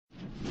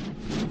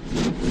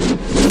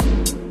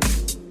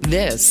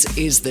This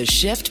is the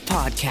Shift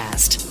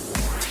Podcast.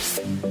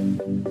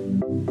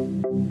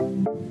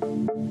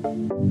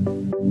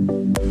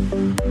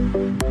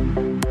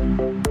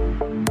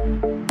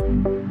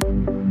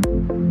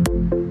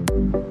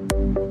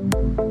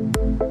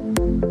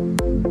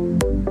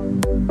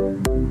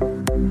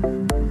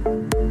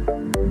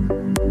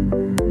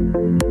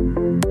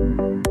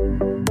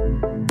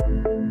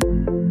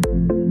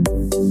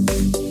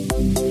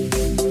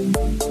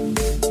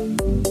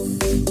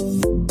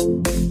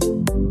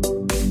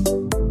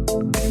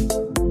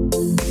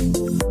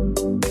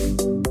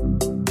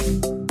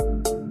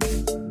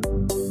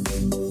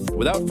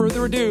 Without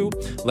further ado,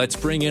 let's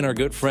bring in our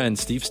good friend,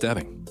 Steve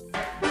Stebbing.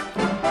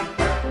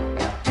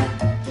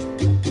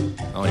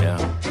 Oh, yeah.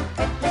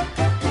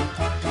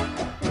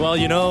 Well,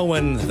 you know,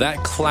 when that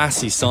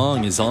classy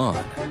song is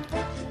on,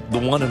 the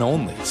one and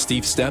only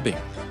Steve Stebbing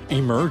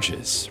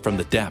emerges from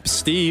the depths.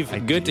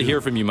 Steve, good to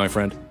hear from you, my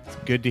friend. It's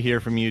good to hear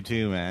from you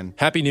too, man.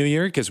 Happy New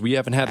Year, because we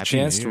haven't had a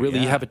chance to really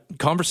have a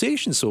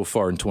conversation so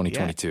far in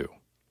 2022. Yeah.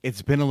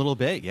 It's been a little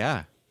bit,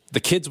 yeah. The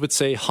kids would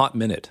say hot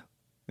minute.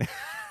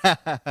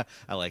 I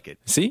like it.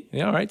 See?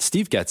 Yeah, all right.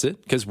 Steve gets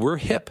it because we're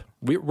hip.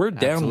 We're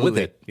down with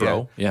it,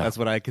 bro. Yeah. That's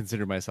what I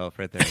consider myself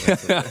right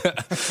there.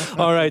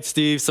 All right,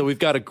 Steve. So we've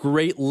got a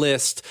great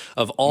list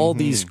of all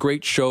these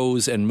great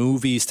shows and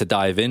movies to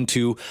dive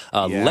into.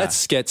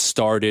 Let's get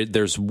started.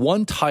 There's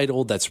one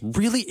title that's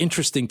really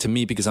interesting to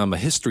me because I'm a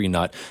history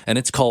nut, and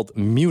it's called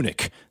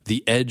Munich,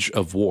 The Edge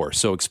of War.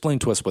 So explain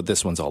to us what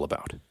this one's all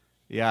about.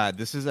 Yeah,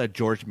 this is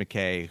George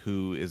McKay,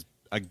 who is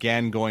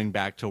again going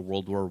back to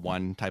World War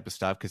I type of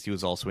stuff because he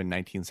was also in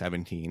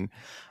 1917.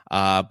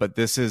 But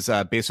this is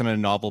based on a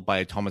novel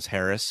by Thomas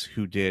Harris,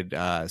 who did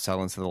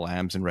Silence of the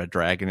Lambs and Red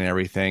Dragon and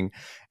everything.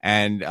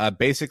 And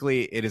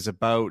basically it is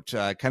about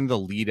kind of the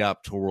lead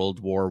up to World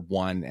War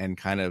I and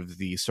kind of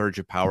the surge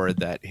of power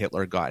that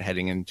Hitler got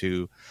heading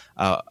into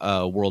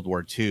World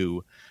War II.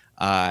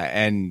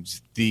 And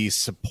the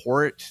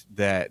support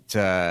that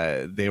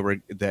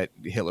that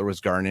Hitler was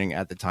garnering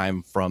at the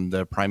time from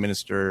the Prime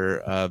Minister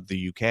of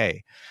the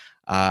UK.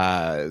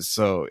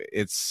 So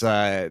it's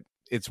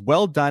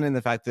well done in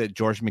the fact that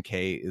George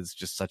McKay is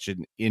just such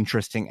an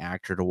interesting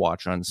actor to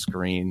watch on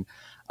screen.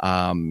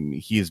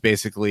 He is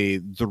basically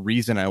the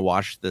reason I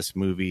watched this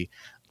movie.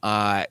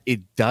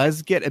 It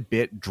does get a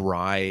bit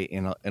dry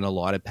in a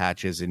lot of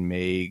patches, and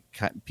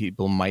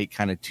people might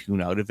kind of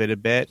tune out of it a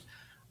bit.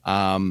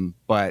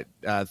 But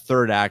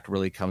third act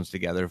really comes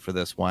together for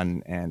this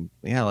one, and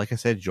yeah, like I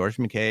said, George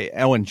McKay.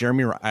 Oh, and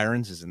Jeremy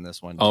Irons is in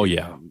this one too. Oh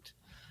yeah, and,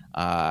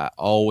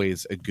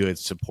 always a good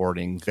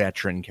supporting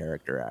veteran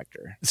character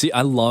actor. See,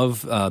 I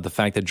love the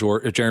fact that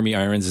Jeremy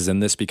Irons is in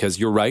this because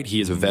you're right, he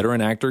is a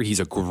veteran actor. He's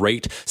a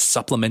great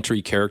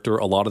supplementary character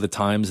a lot of the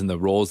times in the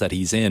roles that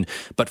he's in.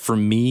 But for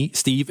me,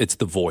 Steve, it's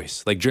the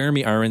voice. Like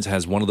Jeremy Irons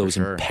has one of those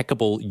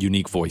impeccable,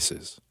 unique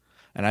voices.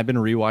 And I've been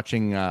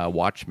rewatching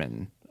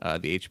Watchmen.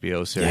 The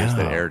HBO series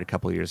that aired a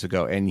couple of years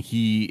ago, and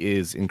he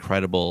is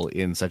incredible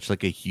in such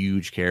like a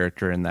huge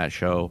character in that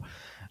show,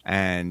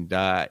 and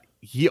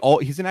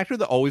he's an actor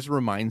that always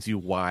reminds you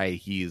why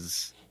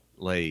he's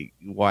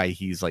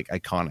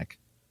iconic.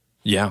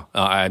 Yeah,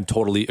 I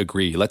totally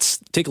agree. Let's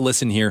take a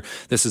listen here.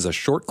 This is a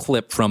short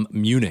clip from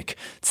Munich.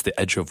 It's The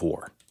Edge of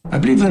War. I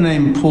believe the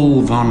name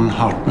Paul von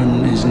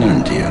Hartmann is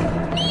known to you.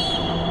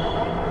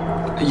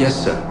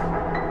 Yes,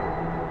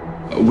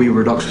 sir. We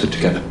were at Oxford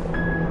together.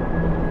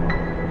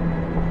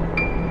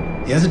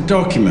 He has a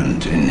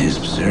document in his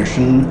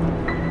possession.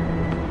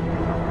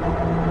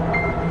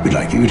 We'd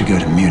like you to go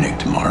to Munich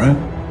tomorrow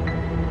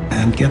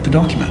and get the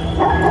document.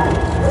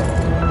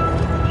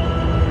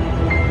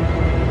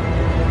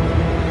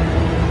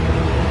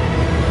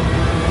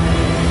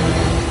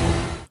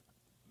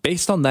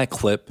 Based on that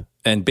clip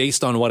and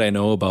based on what I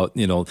know about,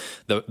 you know,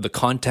 the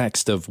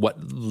context of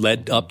what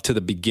led up to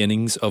the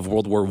beginnings of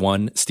World War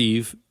I,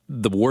 Steve,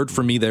 the word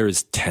for me there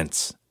is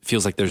tense. It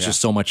feels like there's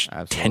just so much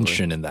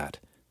tension in that.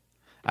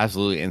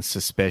 Absolutely, and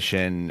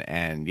suspicion,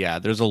 and yeah,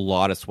 there's a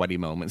lot of sweaty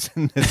moments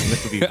in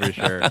this movie for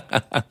sure.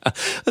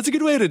 That's a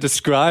good way to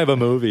describe a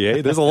movie,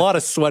 eh? There's a lot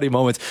of sweaty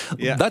moments.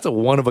 Yeah. That's a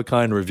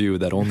one-of-a-kind review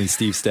that only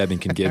Steve Stebbing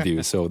can give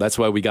you, so that's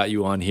why we got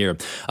you on here.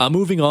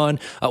 Moving on,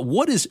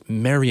 what is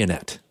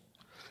Marionette?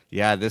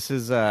 Yeah, this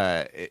is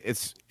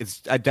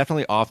it's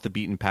definitely off the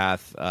beaten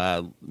path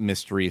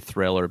mystery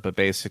thriller, but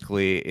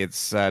basically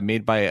it's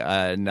made by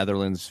a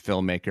Netherlands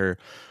filmmaker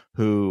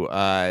who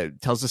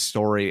tells the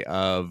story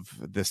of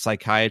the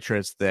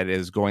psychiatrist that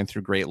is going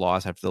through great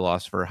loss after the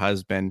loss of her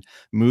husband,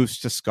 moves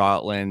to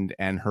Scotland,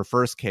 and her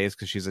first case,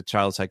 because she's a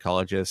child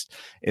psychologist,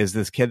 is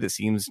this kid that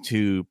seems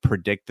to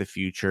predict the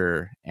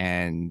future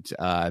and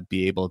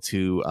be able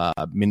to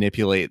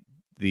manipulate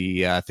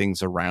the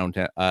things around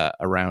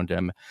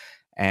him.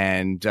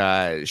 And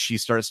she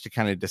starts to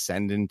kind of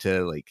descend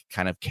into like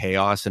kind of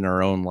chaos in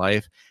her own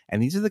life.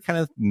 And these are the kind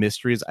of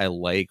mysteries I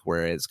like,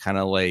 where it's kind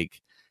of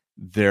like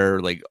they're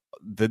like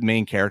the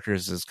main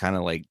characters is kind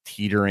of like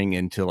teetering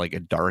into like a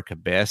dark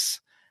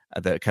abyss.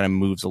 that kind of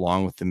moves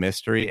along with the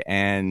mystery.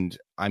 And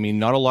I mean,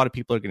 not a lot of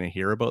people are going to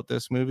hear about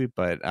this movie,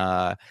 but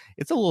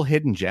it's a little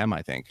hidden gem,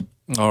 I think.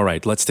 All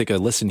right, let's take a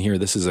listen here.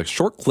 This is a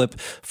short clip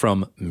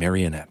from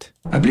Marionette.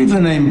 I believe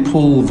the name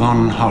Paul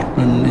von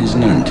Hartmann is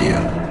known to you.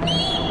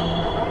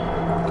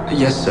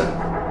 Yes, sir.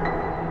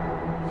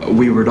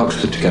 We were at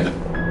Oxford together.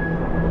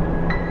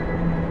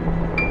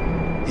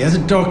 He has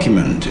a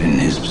document in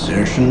his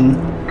possession.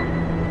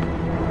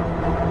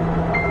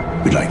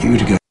 We'd like you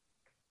to go.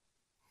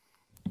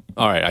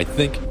 All right, I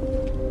think...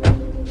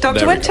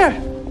 Dr. Winter,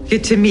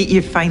 good to meet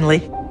you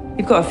finally.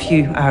 You've got a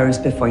few hours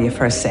before your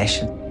first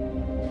session.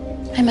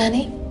 Hi,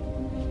 Manny.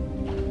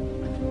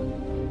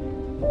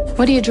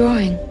 What are you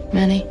drawing,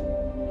 Manny?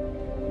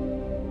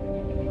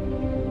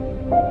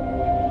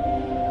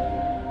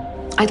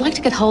 I'd like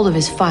to get hold of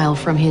his file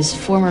from his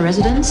former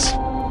residence.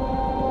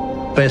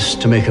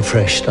 Best to make a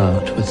fresh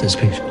start with this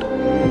patient.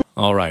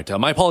 All right.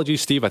 My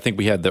apologies, Steve. I think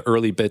we had the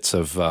early bits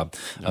of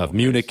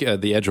Munich,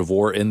 The Edge of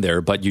War in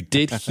there, but you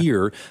did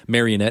hear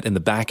Marionette in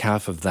the back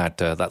half of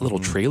that little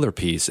trailer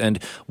piece.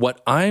 And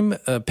what I'm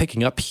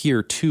picking up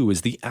here, too,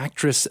 is the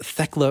actress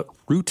Thekla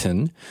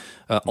Rutan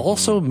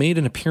also made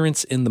an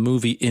appearance in the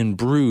movie In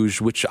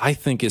Bruges, which I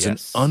think is an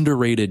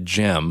underrated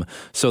gem.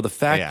 So the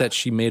fact that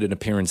she made an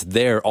appearance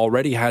there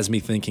already has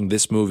me thinking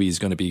this movie is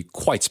going to be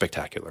quite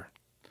spectacular.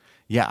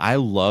 Yeah, I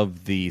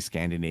love the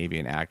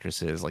Scandinavian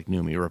actresses like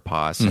Noomi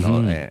Rapace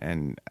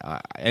and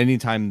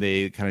anytime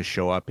they kind of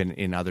show up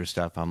in other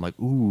stuff, I'm like,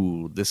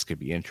 ooh, this could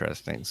be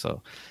interesting.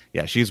 So,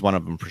 yeah, she's one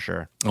of them for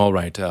sure. All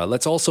right,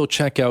 let's also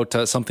check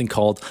out something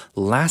called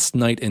Last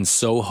Night in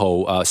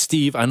Soho.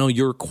 Steve, I know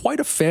you're quite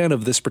a fan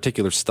of this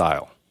particular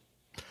style.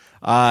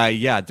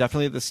 Yeah,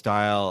 definitely the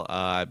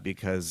style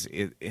because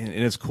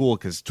it's cool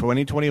because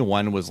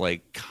 2021 was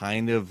like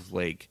kind of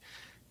like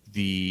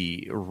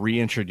the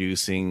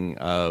reintroducing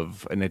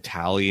of an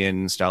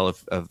Italian style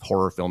of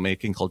horror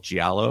filmmaking called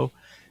giallo.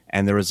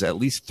 And there was at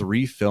least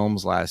 3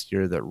 films last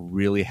year that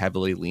really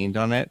heavily leaned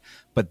on it.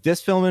 But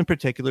this film in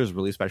particular is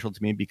really special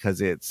to me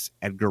because it's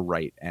Edgar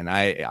Wright. And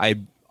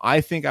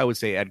I think I would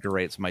say Edgar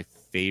Wright's my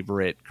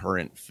favorite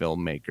current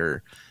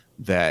filmmaker,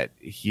 that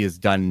he has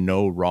done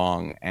no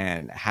wrong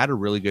and had a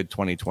really good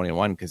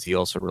 2021 because he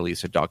also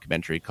released a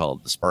documentary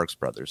called The Sparks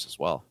Brothers as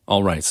well.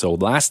 All right, so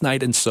Last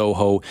Night in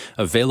Soho,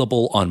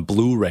 available on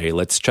Blu-ray.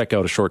 Let's check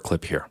out a short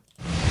clip here.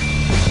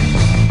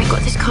 I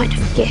got this kind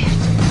of gift.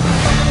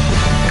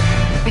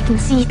 I can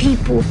see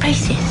people,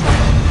 places,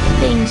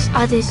 things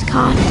others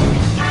can't.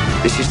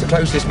 This is the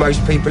closest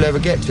most people ever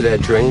get to their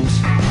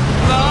dreams.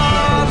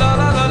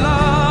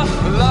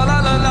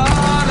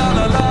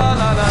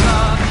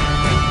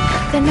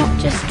 They're not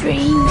just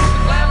dreams.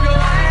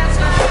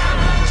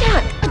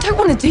 Jack, I don't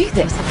want to do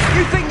this.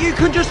 You think you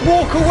can just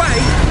walk away?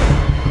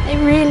 They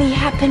really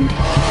happened.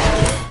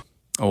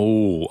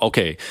 Oh,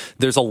 okay.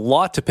 There's a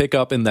lot to pick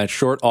up in that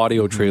short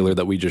audio trailer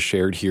that we just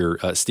shared here,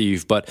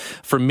 Steve. But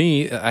for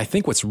me, I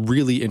think what's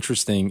really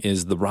interesting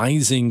is the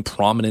rising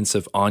prominence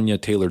of Anya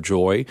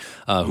Taylor-Joy,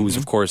 who's,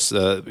 of course,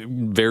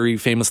 very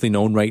famously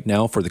known right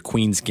now for The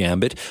Queen's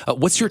Gambit.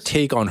 What's your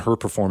take on her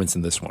performance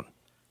in this one?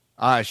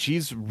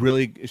 She's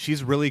really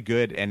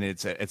good, and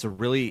it's a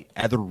really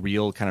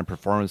ethereal kind of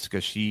performance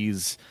because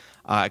she's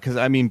because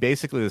I mean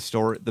basically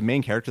the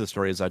main character of the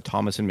story is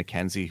Thomas and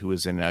Mackenzie, who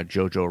is in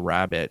Jojo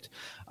Rabbit,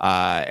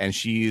 and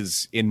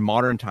she's in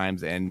modern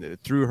times, and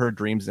through her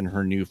dreams in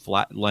her new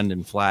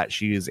London flat,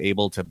 she is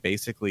able to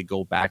basically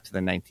go back to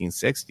the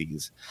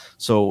 1960s.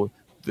 So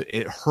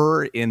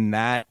her in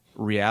that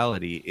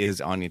reality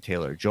is Anya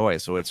Taylor-Joy.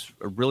 So it's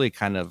really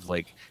kind of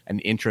like an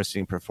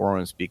interesting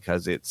performance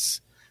because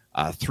it's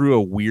through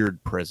a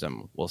weird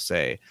prism, we'll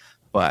say.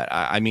 But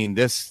I mean,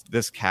 this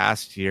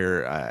cast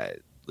here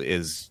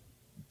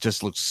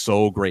looks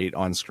so great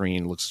on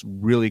screen, looks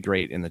really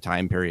great in the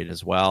time period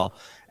as well.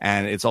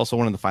 And it's also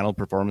one of the final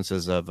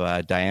performances of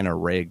Diana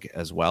Rigg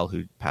as well,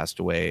 who passed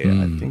away,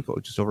 I think,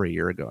 just over a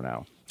year ago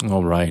now.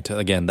 All right.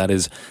 Again, that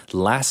is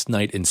Last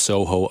Night in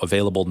Soho,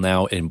 available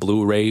now in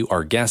Blu-ray.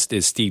 Our guest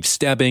is Steve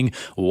Stebbing.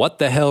 What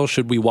the hell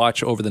should we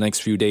watch over the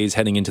next few days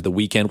heading into the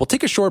weekend? We'll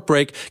take a short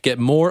break, get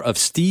more of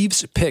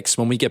Steve's picks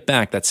when we get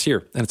back. That's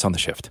here, and it's on The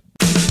Shift.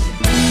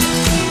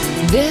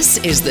 This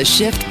is The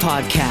Shift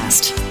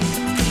Podcast.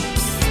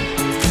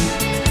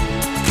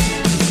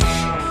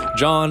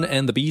 John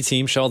and the B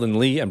team, Sheldon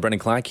Lee and Brendan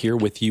Clack here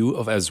with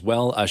you as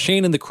well.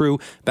 Shane and the crew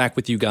back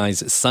with you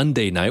guys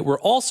Sunday night. We're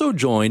also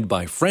joined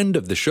by friend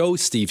of the show,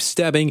 Steve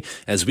Stebbing,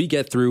 as we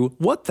get through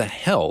what the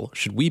hell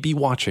should we be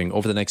watching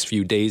over the next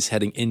few days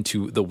heading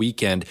into the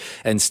weekend.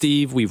 And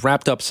Steve, we've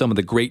wrapped up some of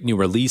the great new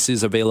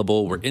releases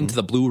available. We're into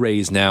the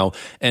Blu-rays now.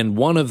 And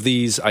one of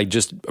these I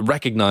just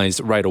recognized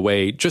right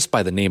away just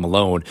by the name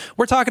alone.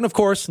 We're talking, of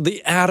course,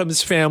 The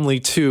Addams Family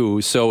 2.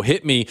 So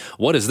hit me.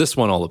 What is this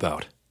one all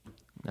about?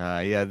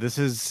 Yeah, this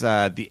is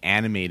the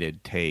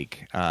animated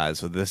take.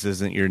 So this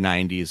isn't your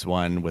 90s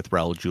one with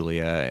Raul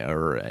Julia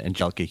or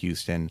Angelica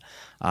Houston.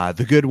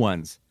 The good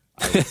ones.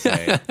 I would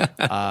say,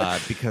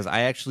 because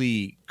I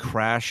actually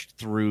crashed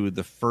through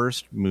the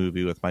first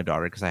movie with my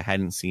daughter because I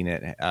hadn't seen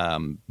it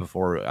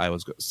before I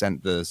was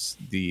sent the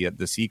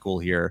sequel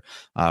here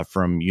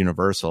from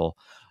Universal,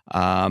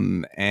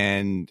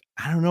 and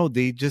I don't know,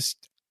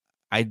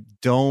 I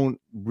don't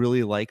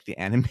really like the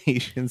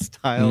animation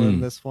style in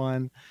this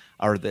one,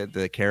 or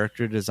the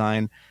character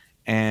design.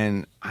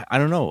 And I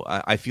don't know.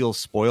 I feel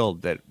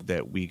spoiled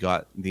that we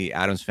got the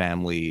Addams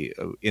Family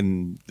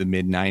in the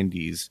mid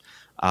 90s,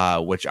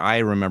 which I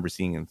remember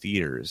seeing in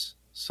theaters.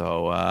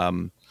 So, I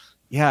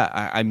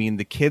mean,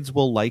 the kids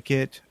will like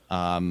it.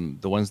 The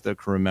ones that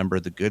can remember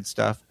the good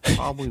stuff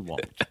probably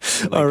won't.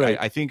 All right.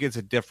 I think it's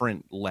a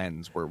different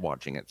lens we're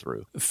watching it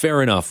through.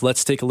 Fair enough.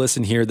 Let's take a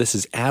listen here. This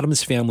is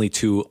Addams Family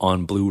 2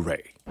 on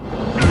Blu-ray.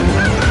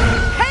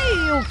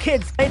 Hey, you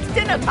kids, it's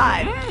dinner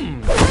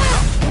time.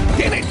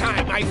 Dinner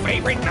time, my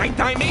favorite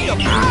nighttime meal.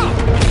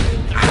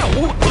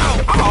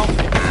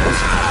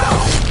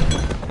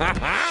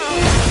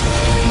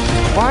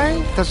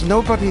 Why does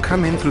nobody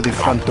come in through the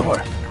front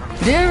door?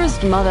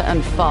 Dearest mother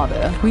and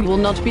father, we will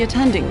not be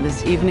attending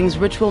this evening's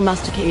ritual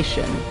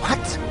mastication.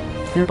 What?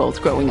 They're both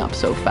growing up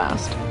so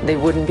fast. They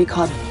wouldn't be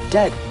caught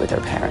dead with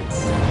their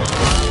parents.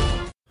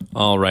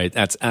 All right,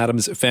 that's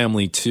Addams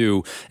Family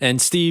 2. And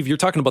Steve, you're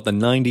talking about the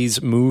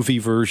 90s movie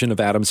version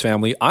of Addams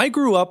Family. I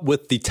grew up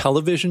with the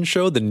television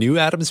show, The New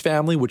Addams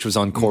Family, which was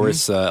on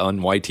Chorus on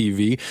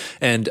YTV.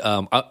 And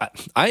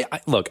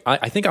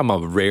I think I'm a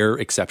rare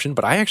exception,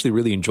 but I actually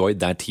really enjoyed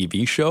that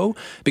TV show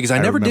because I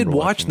never did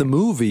watch the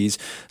movies.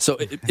 So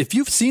if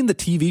you've seen the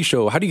TV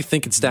show, how do you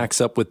think it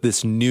stacks up with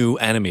this new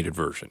animated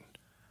version?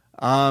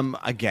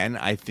 Again,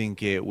 I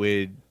think it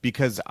would,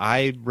 because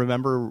I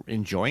remember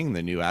enjoying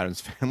the New Addams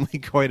Family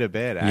quite a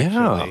bit,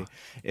 actually.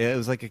 Yeah. It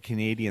was like a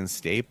Canadian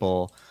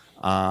staple.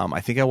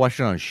 I think I watched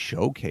it on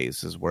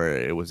Showcases where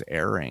it was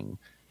airing,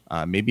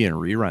 maybe in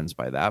reruns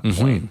by that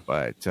point.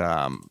 But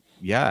I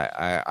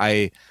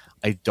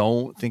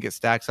don't think it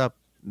stacks up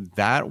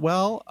that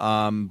well.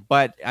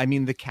 But I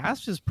mean, the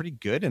cast is pretty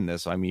good in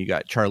this. I mean, you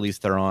got Charlize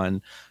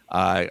Theron,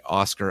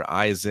 Oscar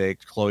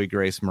Isaac, Chloe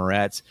Grace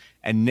Moretz,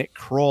 and Nick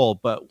Kroll.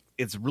 But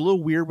it's a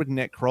little weird with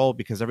Nick Kroll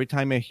because every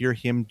time I hear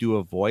him do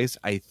a voice,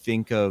 I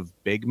think of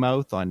Big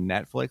Mouth on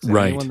Netflix. And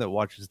anyone that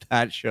watches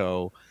that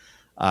show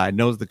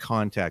knows the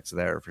context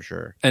there for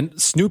sure.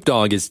 And Snoop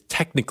Dogg is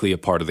technically a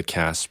part of the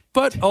cast,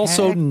 but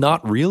also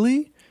not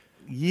really.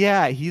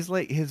 Yeah, he's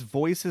like, his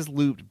voice is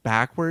looped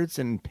backwards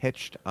and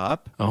pitched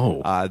up.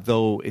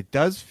 Though it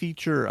does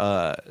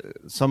feature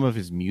some of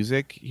his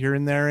music here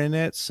and there in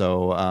it.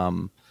 So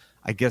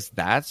I guess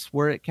that's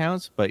where it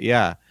counts. But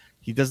yeah,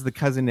 he does the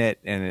cousinette,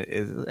 and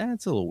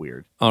it's a little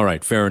weird. All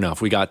right, fair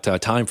enough. We got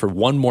time for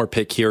one more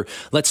pick here.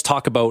 Let's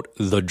talk about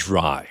The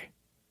Dry.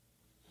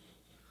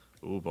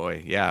 Oh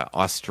boy, yeah,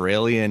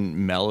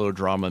 Australian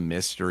melodrama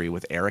mystery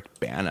with Eric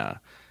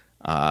Bana.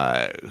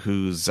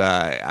 Who's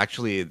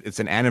actually, it's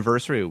an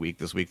anniversary week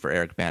this week for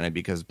Eric Bana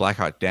because Black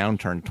Hawk Down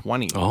turned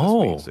 20.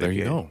 Oh, so there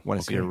you go.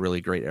 Want to see a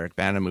really great Eric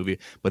Bana movie.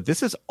 But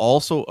this is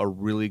also a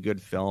really good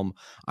film.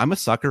 I'm a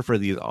sucker for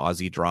these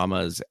Aussie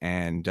dramas,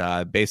 and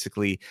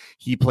basically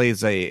he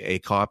plays a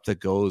cop that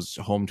goes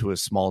home to a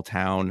small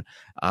town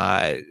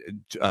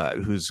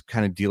who's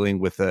kind of dealing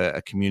with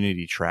a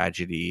community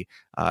tragedy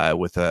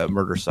with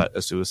a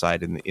a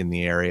suicide in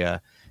the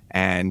area.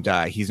 And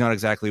he's not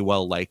exactly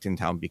well liked in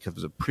town because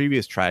of a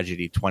previous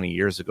tragedy 20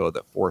 years ago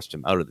that forced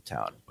him out of the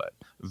town. But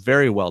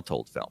very well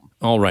told film.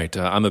 All right.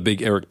 I'm a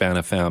big Eric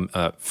Bana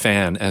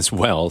fan as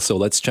well. So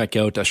let's check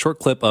out a short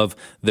clip of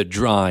The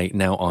Dry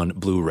now on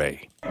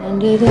Blu-ray.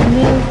 Under the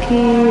Milky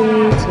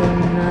Way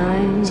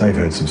tonight. So you've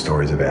heard some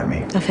stories about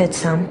me. I've heard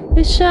some.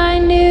 Wish I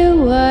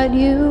knew what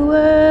you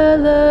were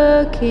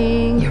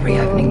looking for. You're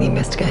reopening the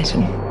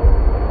investigation.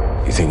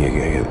 You think you're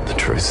going to get the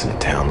truth in a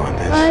town like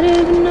this? I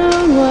didn't know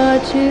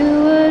what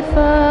you would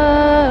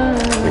find.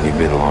 When you've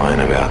been lying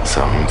about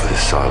something for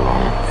so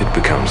long, it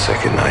becomes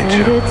second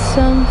nature. And it's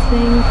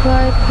something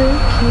quite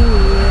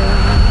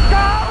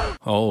peculiar.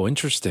 Oh,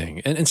 interesting.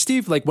 And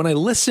Steve, like when I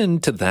listen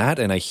to that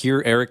and I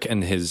hear Eric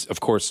and his, of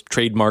course,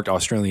 trademarked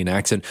Australian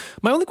accent,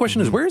 my only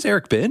question is, where's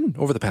Eric been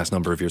over the past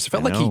number of years? It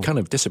felt like he kind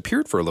of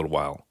disappeared for a little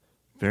while.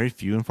 Very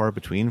few and far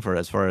between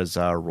as far as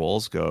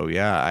roles go.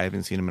 Yeah, I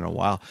haven't seen him in a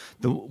while.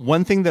 The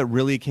one thing that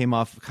really came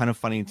off kind of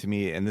funny to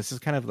me, and this is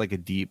kind of like a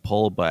deep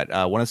pull, but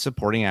one of the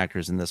supporting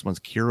actors in this one's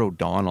Keir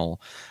O'Donnell,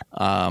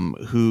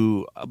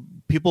 who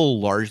people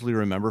largely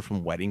remember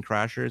from Wedding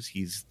Crashers.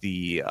 He's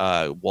the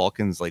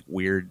Walken's like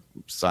weird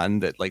son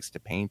that likes to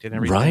paint and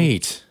everything.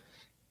 Right.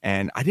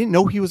 And I didn't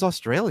know he was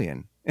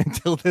Australian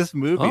until this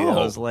movie. I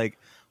was like,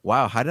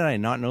 wow, how did I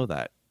not know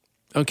that?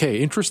 Okay,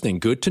 interesting.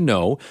 Good to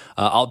know.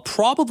 I'll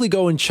probably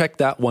go and check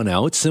that one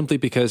out simply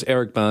because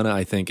Eric Bana,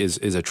 I think, is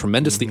a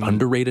tremendously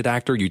underrated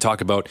actor. You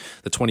talk about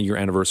the 20-year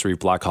anniversary of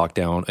Black Hawk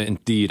Down.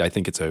 Indeed, I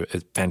think it's a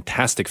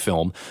fantastic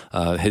film.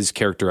 His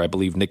character, I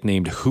believe,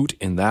 nicknamed Hoot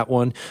in that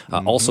one.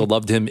 Also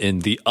loved him in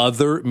The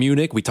Other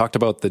Munich. We talked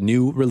about the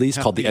new release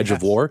called The Edge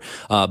of War.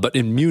 But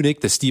in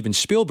Munich, the Steven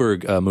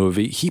Spielberg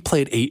movie, he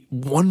played a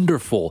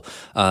wonderful,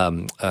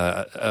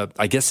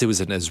 I guess it was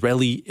an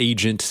Israeli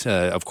agent,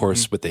 of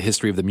course, with the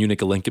history of the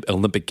Munich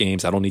Olympic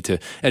Games. I don't need to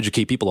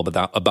educate people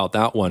about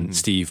that one,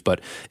 Steve,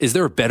 but is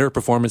there a better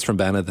performance from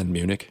Bana than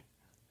Munich?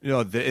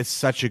 It's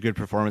such a good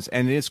performance,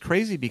 and it's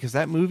crazy because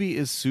that movie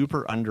is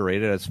super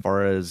underrated as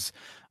far as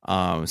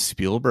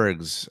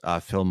Spielberg's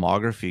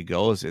filmography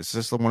goes. It's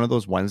just one of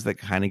those ones that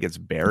kind of gets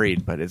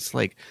buried, but it's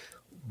like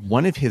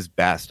one of his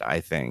best,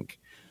 I think.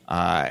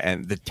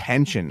 And the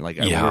tension, we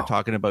were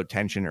talking about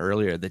tension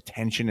earlier, the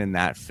tension in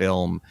that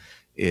film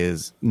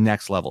is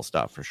next level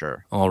stuff for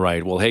sure. All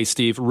right. Well, hey,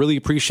 Steve, really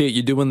appreciate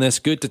you doing this.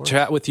 Good to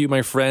chat with you,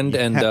 my friend.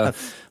 And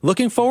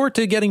looking forward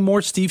to getting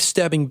more Steve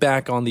Stebbing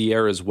back on the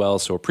air as well.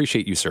 So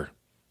appreciate you, sir.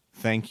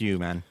 Thank you,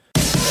 man.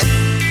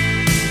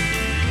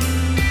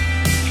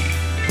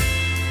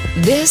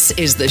 This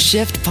is the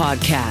Shift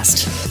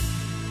Podcast.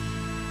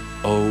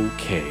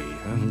 Okay,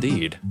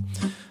 indeed.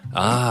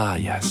 Ah,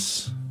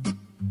 yes.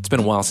 It's been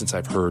a while since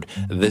I've heard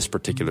this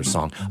particular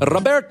song.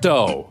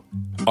 Roberto,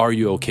 are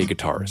you okay,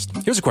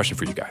 guitarist? Here's a question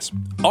for you guys.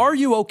 Are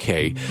you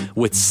okay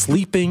with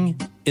sleeping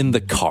in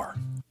the car?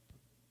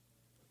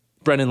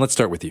 Brennan, let's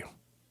start with you.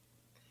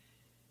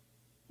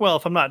 Well,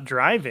 if I'm not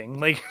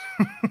driving, you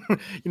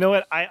know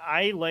what?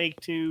 I like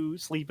to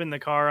sleep in the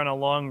car on a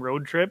long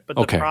road trip, but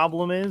the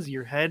problem is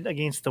your head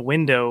against the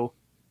window,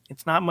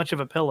 it's not much of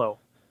a pillow.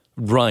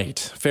 Right.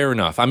 Fair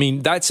enough. I mean,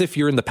 that's if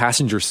you're in the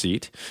passenger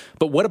seat.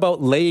 But what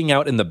about laying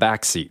out in the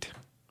back seat?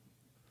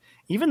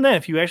 Even then,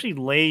 if you actually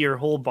lay your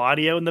whole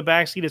body out in the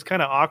back seat, it's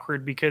kind of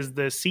awkward because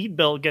the seat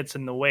belt gets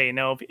in the way.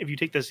 Now, if you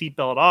take the seat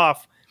belt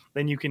off,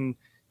 then you can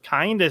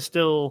kind of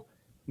still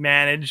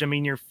manage. I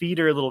mean, your feet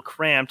are a little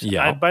cramped.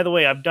 Yeah. By the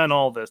way, I've done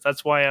all this.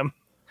 That's why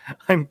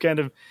I'm kind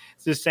of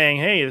just saying,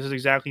 hey, this is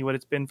exactly what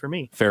it's been for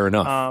me. Fair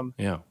enough.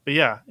 Yeah. But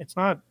yeah, it's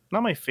not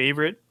my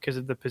favorite because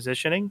of the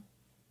positioning.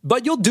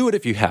 But you'll do it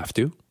if you have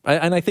to.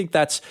 And I think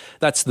that's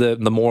the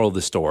moral of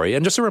the story.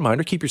 And just a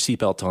reminder, keep your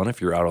seatbelt on if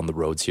you're out on the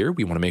roads here.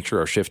 We want to make sure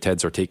our shift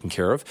heads are taken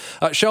care of.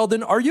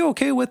 Sheldon, are you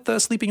okay with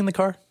sleeping in the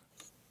car?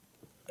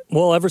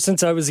 Well, ever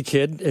since I was a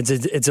kid,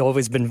 it's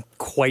always been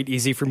quite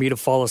easy for me to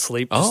fall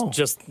asleep.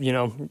 Just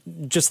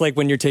like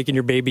when you're taking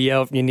your baby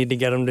out, you need to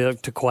get them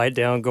to quiet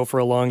down, go for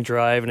a long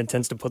drive, and it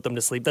tends to put them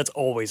to sleep. That's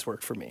always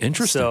worked for me.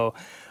 Interesting. So,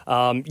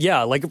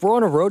 if we're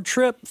on a road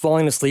trip,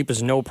 falling asleep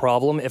is no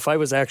problem. If I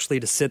was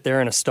actually to sit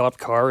there in a stopped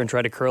car and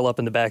try to curl up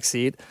in the back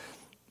seat,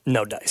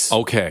 no dice.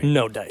 Okay.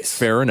 No dice.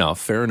 Fair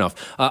enough.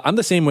 I'm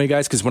the same way,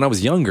 guys, because when I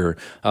was younger,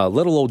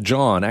 little old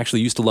John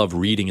actually used to love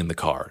reading in the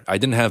car. I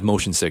didn't have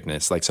motion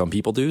sickness like some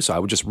people do, so I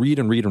would just read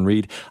and read and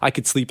read. I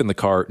could sleep in the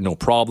car, no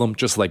problem.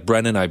 Just like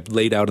Brennan, I've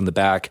laid out in the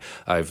back.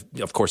 I've,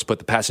 of course, put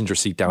the passenger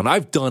seat down.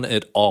 I've done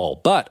it all.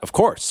 But, of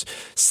course,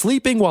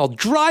 sleeping while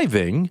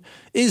driving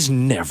is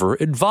never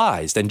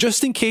advised. And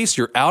just in case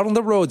you're out on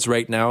the roads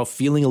right now,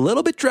 feeling a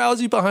little bit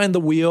drowsy behind the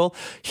wheel,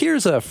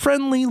 here's a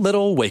friendly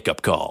little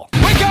wake-up call.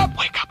 Wake up!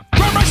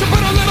 Grab brush and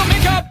put on a little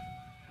makeup.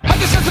 I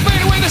just have to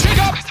fade away the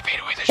shake-up.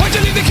 Why'd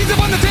you leave the keys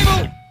up on the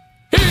table?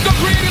 Here you go,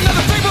 create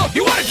another fable.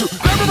 You wanted to.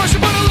 Grab a brush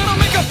and put a little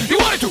makeup. You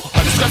wanted to.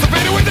 I just have to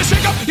fade away the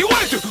shake-up. You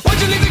wanted to. Why'd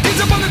you leave the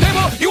keys up on the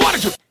table? You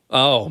wanted to.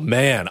 Oh,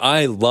 man,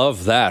 I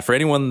love that. For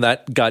anyone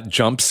that got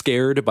jump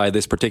scared by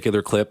this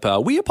particular clip,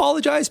 we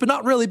apologize, but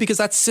not really, because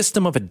that's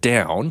System of a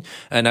Down,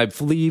 and I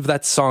believe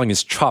that song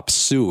is Chop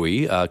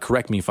Suey.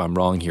 Correct me if I'm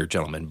wrong here,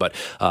 gentlemen, but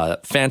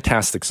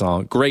fantastic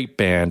song, great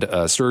band,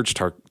 Serge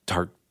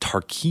Tarkian?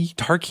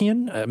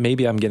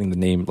 Maybe I'm getting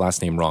the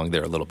last name wrong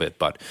there a little bit,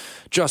 but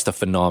just a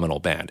phenomenal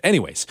band.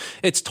 Anyways,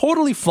 it's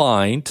totally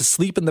fine to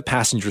sleep in the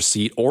passenger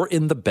seat or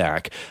in the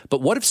back,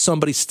 but what if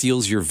somebody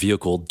steals your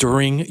vehicle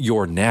during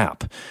your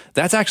nap?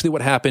 That's actually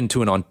what happened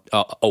to an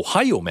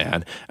Ohio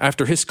man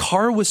after his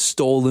car was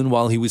stolen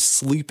while he was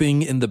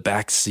sleeping in the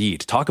back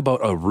seat. Talk about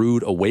a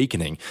rude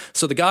awakening.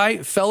 So the guy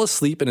fell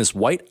asleep in his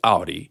white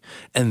Audi,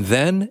 and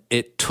then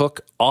it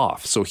took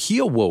off. So he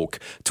awoke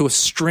to a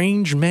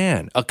strange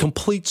man, a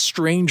complete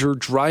stranger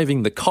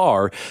driving the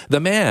car.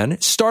 The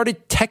man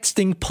started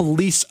texting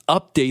police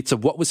updates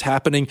of what was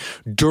happening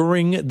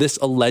during this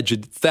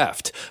alleged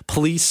theft.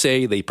 Police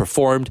say they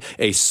performed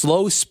a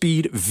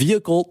slow-speed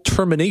vehicle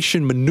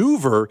termination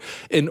maneuver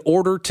in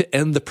order to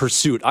end the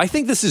pursuit. I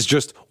think this is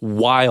just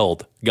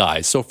wild,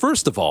 guys. So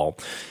first of all,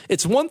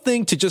 it's one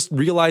thing to just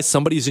realize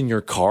somebody's in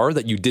your car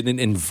that you didn't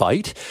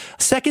invite.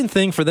 Second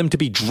thing, for them to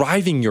be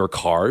driving your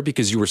car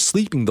because you were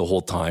sleeping the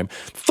whole time.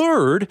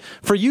 Third,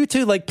 for you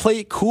to play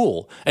it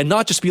cool and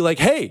not just be like,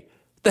 hey,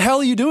 The hell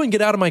are you doing?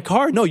 Get out of my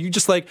car. No, you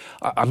just like,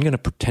 I'm going to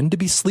pretend to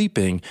be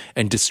sleeping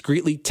and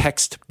discreetly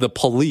text the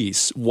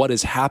police what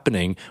is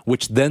happening,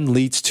 which then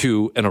leads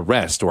to an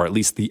arrest or at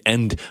least the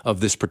end of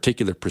this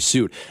particular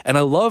pursuit. And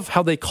I love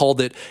how they called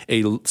it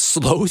a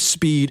slow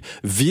speed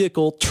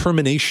vehicle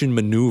termination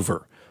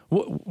maneuver.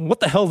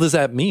 What the hell does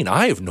that mean?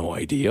 I have no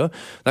idea.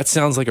 That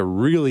sounds like a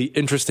really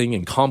interesting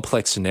and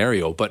complex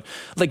scenario. But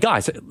like,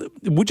 guys,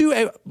 would you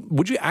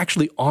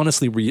actually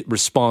honestly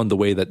respond the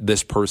way that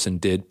this person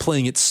did,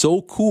 playing it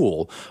so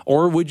cool,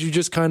 or would you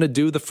just kind of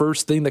do the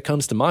first thing that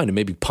comes to mind and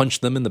maybe punch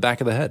them in the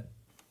back of the head?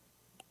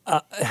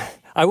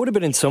 I would have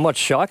been in so much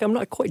shock. I'm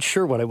not quite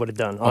sure what I would have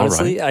done.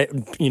 Honestly,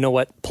 you know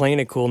what? Playing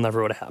it cool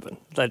never would have happened.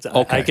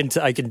 Okay.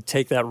 I can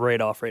take that right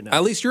off right now.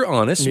 At least you're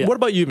honest. Yeah. What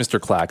about you, Mr.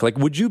 Clack? Like,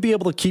 would you be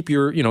able to keep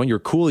your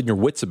cool and your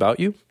wits about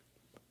you?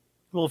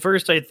 Well,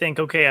 first I think,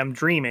 okay, I'm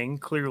dreaming,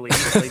 clearly.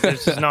 Like,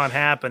 this is not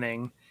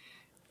happening.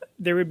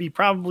 There would be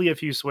probably a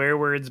few swear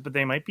words, but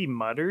they might be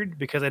muttered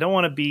because I don't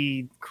want to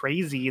be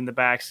crazy in the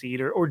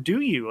backseat. Or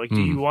do you? Like,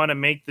 do you want to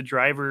make the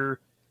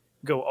driver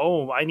go,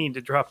 oh, I need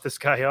to drop this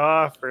guy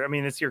off? Or, I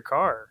mean, it's your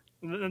car.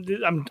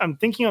 I'm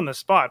thinking on the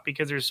spot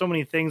because there's so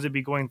many things that'd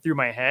be going through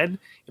my head.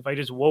 If I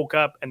just woke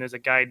up and there's a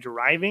guy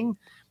driving,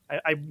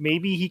 I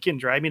maybe he can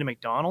drive me to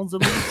McDonald's at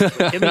least.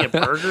 Like, give me a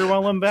burger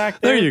while I'm back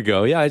there. There you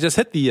go. Yeah, I just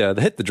hit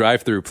the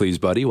drive-through, please,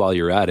 buddy, while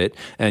you're at it,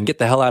 and get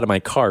the hell out of my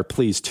car,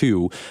 please,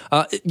 too.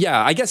 Yeah,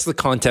 I guess the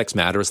context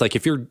matters. Like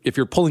if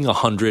you're pulling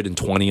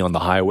 120 on the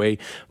highway,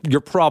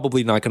 you're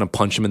probably not going to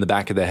punch him in the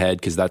back of the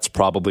head because that's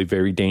probably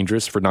very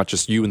dangerous for not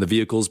just you and the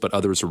vehicles, but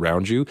others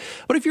around you.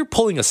 But if you're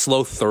pulling a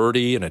slow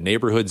 30 in a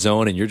neighborhood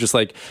zone and you're just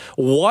like,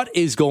 what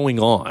is going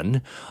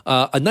on?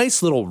 A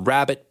nice little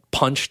rabbit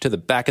punch to the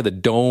back of the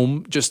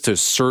dome just to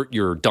assert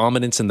your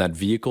dominance in that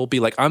vehicle. Be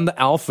like, I'm the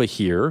alpha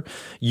here.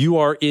 You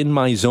are in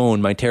my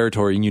zone, my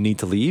territory, and you need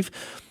to leave.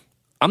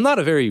 I'm not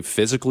a very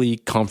physically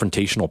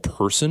confrontational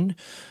person,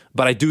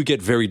 but I do get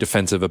very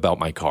defensive about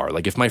my car.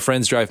 Like if my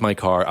friends drive my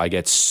car, I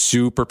get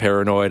super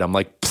paranoid. I'm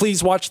like,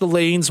 please watch the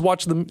lanes,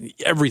 watch them,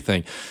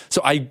 everything.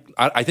 So I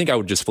think I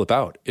would just flip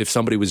out if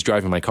somebody was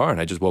driving my car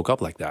and I just woke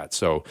up like that.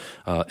 So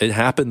it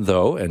happened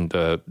though, and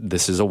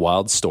this is a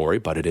wild story,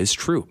 but it is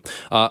true.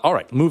 All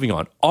right, moving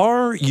on.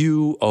 Are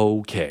you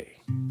okay?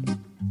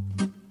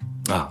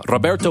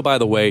 Roberto, by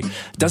the way,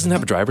 doesn't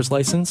have a driver's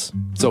license,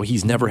 so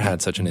he's never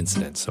had such an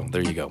incident. So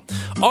there you go.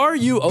 Are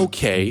you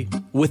okay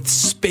with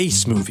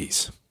space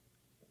movies?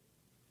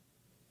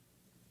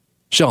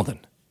 Sheldon.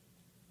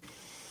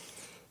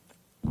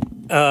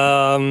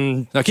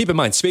 Now, keep in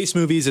mind, space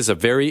movies is a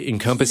very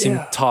encompassing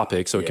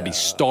topic, so it could be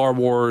Star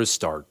Wars,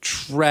 Star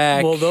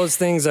Trek. Well, those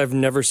things I've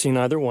never seen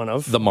either one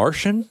of. The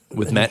Martian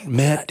with Matt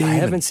Damon. I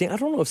haven't seen. I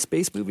don't know if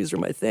space movies are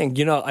my thing.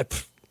 You know,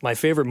 my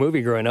favorite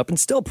movie growing up, and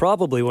still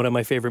probably one of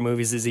my favorite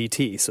movies, is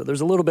E.T. So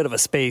there's a little bit of a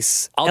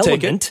space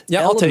element. Take it.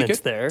 Yeah, I'll take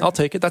it. There. I'll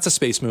take it. That's a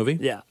space movie.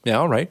 Yeah. Yeah,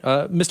 all right.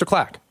 Mr.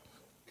 Clack.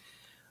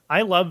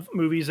 I love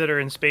movies that are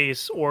in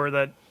space or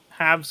that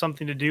have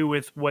something to do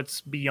with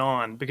what's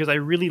beyond, because I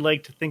really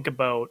like to think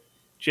about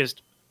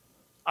just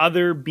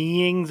other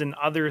beings and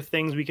other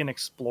things we can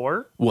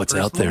explore. What's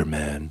out there,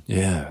 man?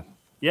 Yeah.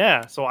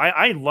 Yeah, so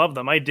I love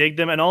them. I dig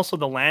them. And also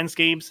the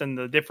landscapes and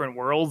the different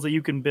worlds that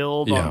you can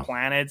build on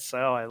planets. So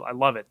I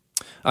love it.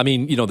 I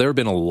mean, you know, there have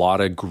been a lot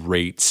of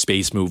great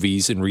space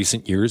movies in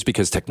recent years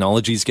because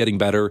technology is getting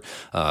better,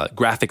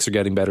 graphics are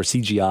getting better,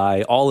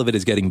 CGI, all of it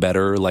is getting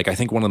better. Like, I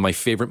think one of my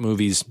favorite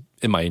movies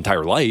in my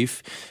entire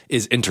life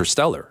is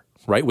Interstellar.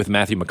 Right, with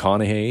Matthew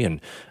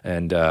McConaughey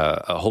and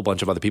a whole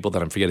bunch of other people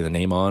that I'm forgetting the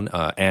name on,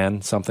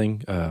 Anne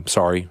something.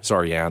 Sorry,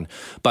 Anne.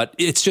 But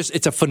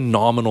it's a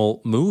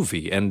phenomenal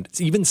movie, and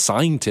even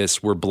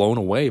scientists were blown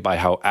away by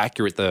how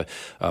accurate the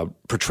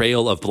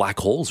portrayal of black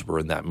holes were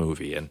in that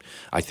movie. And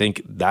I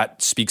think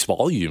that speaks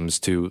volumes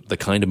to the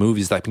kind of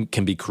movies that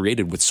can be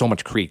created with so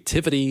much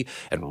creativity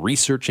and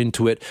research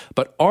into it.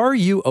 But are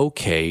you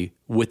okay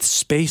with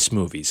space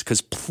movies?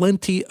 Because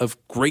plenty of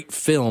great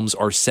films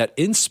are set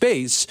in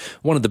space.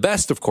 One of the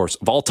best, of course,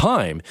 of all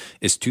time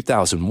is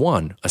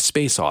 2001, A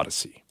Space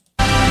Odyssey.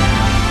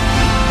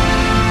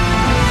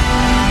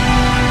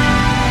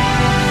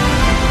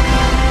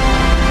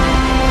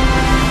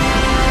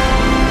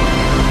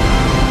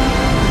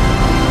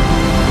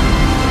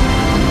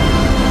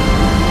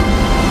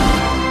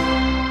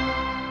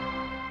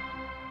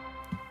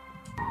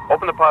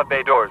 Open the pod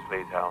bay doors,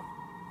 please, Hal.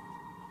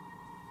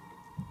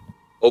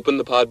 Open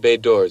the pod bay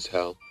doors,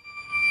 Hal.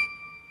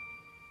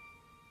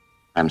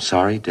 I'm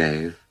sorry,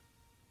 Dave.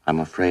 I'm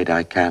afraid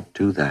I can't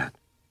do that.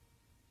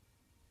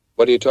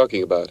 What are you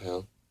talking about,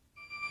 Hal?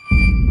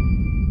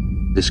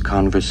 This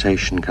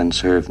conversation can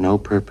serve no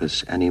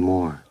purpose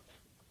anymore.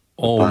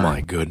 Oh, my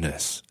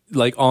goodness.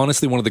 like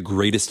honestly one of the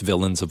greatest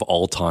villains of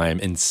all time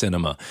in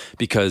cinema,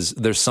 because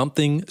there's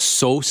something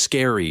so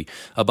scary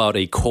about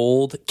a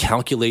cold,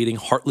 calculating,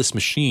 heartless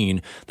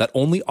machine that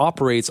only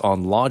operates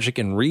on logic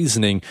and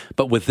reasoning,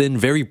 but within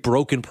very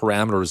broken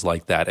parameters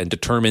like that, and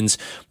determines,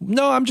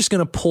 no, I'm just going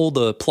to pull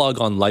the plug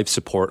on life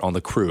support on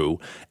the crew,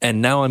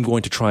 and now I'm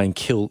going to try and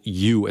kill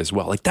you as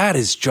well. Like, that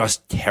is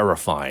just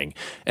terrifying.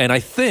 And I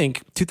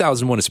think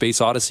 2001: A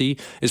Space Odyssey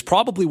is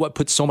probably what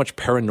puts so much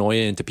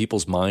paranoia into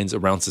people's minds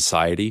around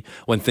society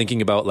when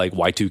thinking about like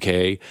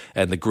Y2K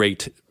and the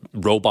great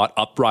robot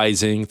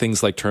uprising,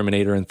 things like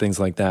Terminator and things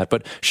like that.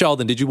 But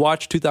Sheldon, did you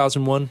watch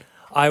 2001?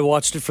 I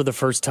watched it for the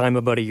first time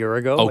about a year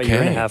ago, a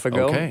year and a half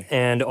ago.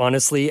 And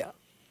honestly,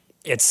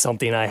 it's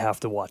something I have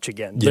to watch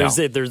again. There's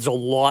a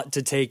lot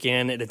to take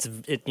in.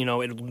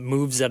 It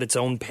moves at its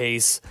own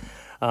pace.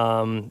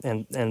 And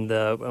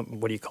the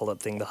what do you call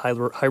that thing? The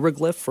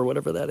hieroglyph or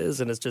whatever that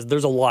is, and it's just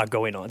there's a lot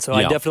going on. So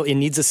it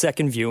needs a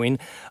second viewing.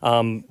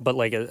 But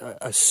like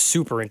a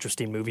super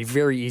interesting movie,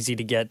 very easy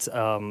to get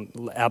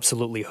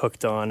absolutely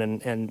hooked on,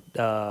 and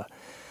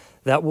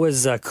that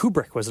was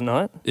Kubrick, was it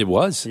not? It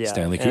was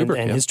Stanley Kubrick,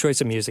 and his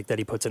choice of music that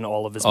he puts in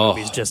all of his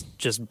movies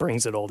just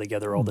brings it all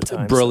together all the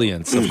time.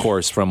 Brilliance, of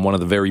course, from one of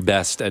the very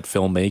best at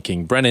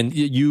filmmaking. Brennan,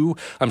 you,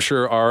 I'm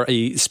sure, are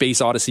a Space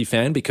Odyssey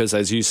fan because,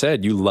 as you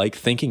said, you like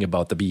thinking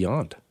about the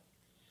beyond.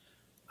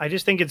 I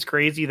just think it's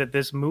crazy that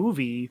this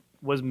movie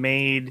was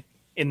made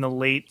in the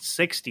late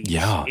 60s.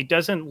 Yeah. It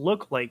doesn't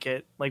look like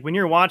it. Like, when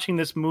you're watching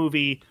this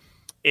movie,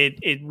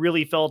 it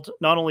really felt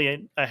not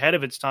only ahead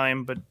of its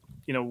time, but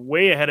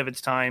way ahead of its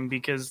time,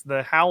 because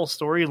the HAL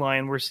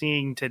storyline we're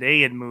seeing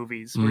today in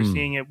movies, we're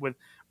seeing it with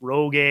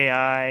rogue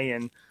AI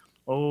and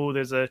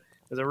there's a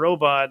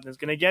robot that's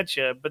going to get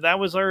you, but that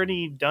was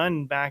already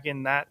done back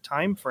in that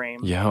time frame.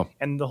 Yeah.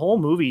 And the whole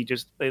movie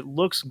it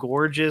looks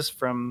gorgeous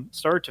from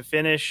start to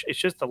finish. It's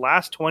just the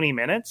last 20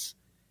 minutes.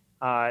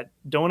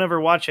 Don't ever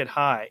watch it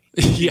high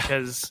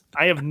because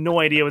I have no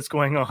idea what's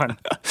going on.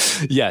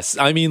 Yes.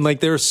 I mean, like,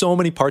 there are so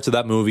many parts of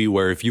that movie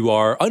where if you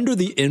are under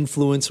the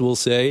influence, we'll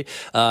say,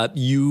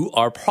 you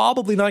are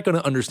probably not going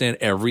to understand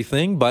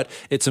everything, but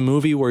it's a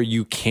movie where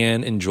you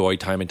can enjoy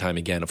time and time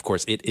again. Of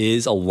course, it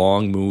is a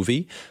long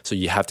movie, so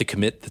you have to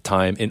commit the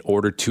time in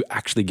order to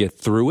actually get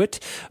through it.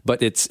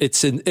 But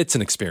it's an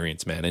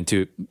experience, man. And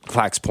to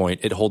Clack's point,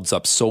 it holds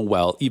up so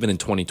well, even in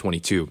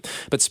 2022.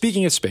 But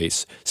speaking of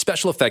space,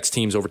 special effects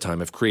teams over time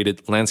have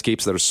created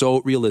landscapes that are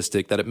so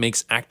realistic that it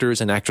makes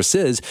actors and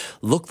actresses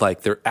look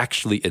like they're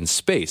actually in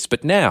space.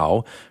 But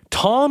now,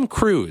 Tom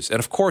Cruise, and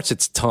of course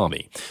it's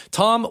Tommy,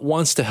 Tom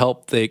wants to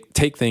help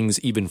take things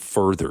even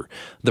further.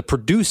 The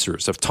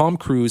producers of Tom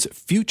Cruise's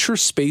future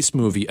space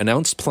movie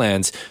announced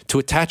plans to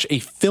attach a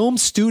film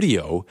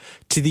studio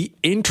to the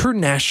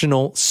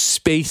International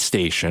Space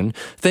Station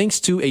thanks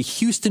to a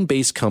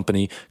Houston-based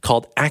company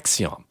called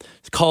Axiom.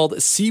 It's called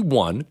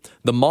C1.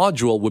 The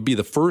module would be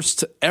the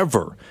first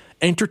ever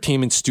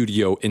entertainment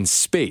studio in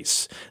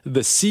space. The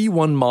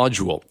C1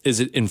 module is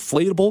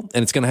inflatable,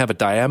 and it's going to have a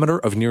diameter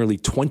of nearly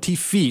 20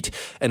 feet,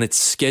 and it's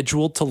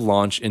scheduled to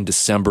launch in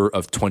December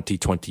of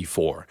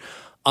 2024.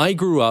 I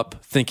grew up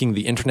thinking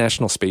the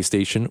International Space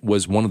Station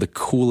was one of the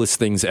coolest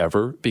things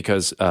ever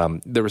because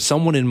there was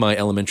someone in my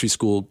elementary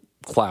school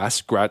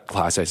grad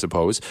class, I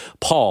suppose,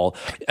 Paul,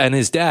 and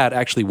his dad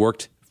actually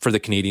worked for the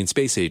Canadian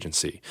Space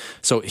Agency.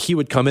 So he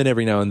would come in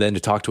every now and then to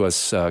talk to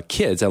us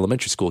kids,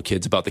 elementary school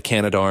kids, about the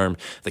Canadarm,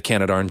 the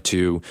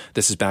Canadarm2.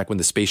 This is back when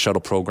the space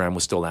shuttle program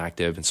was still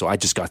active. And so I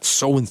just got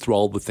so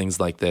enthralled with things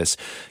like this.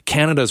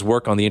 Canada's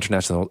work on the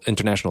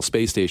International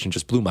Space Station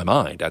just blew my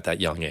mind at that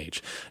young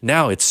age.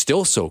 Now it's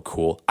still so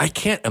cool. I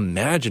can't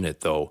imagine it,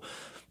 though,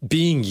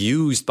 being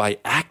used by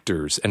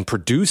actors and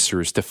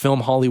producers to film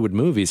Hollywood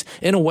movies.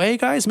 In a way,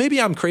 guys,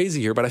 maybe I'm crazy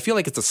here, but I feel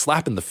like it's a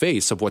slap in the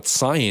face of what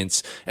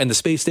science and the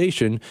space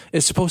station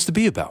is supposed to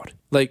be about.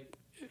 Like,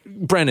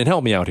 Brandon,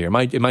 help me out here.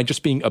 Am I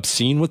just being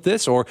obscene with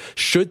this, or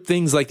should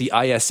things like the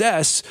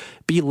ISS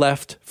be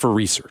left for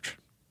research?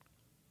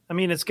 I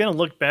mean, it's going to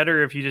look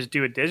better if you just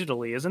do it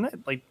digitally, isn't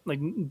it? Like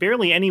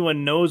barely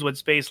anyone knows what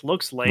space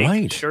looks like.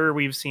 Right. Sure,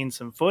 we've seen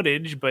some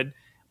footage, but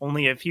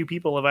only a few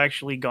people have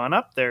actually gone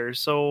up there.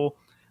 So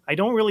I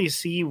don't really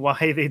see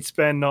why they'd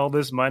spend all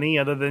this money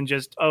other than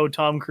just,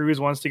 Tom Cruise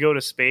wants to go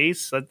to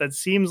space. That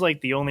seems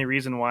like the only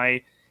reason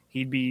why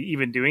he'd be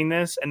even doing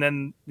this. And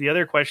then the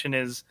other question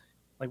is,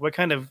 like, what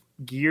kind of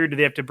gear do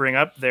they have to bring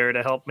up there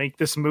to help make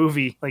this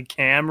movie? Like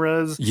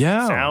cameras,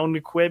 sound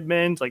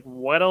equipment, like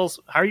what else?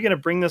 How are you going to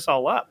bring this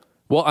all up?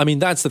 Well, I mean,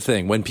 that's the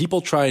thing. When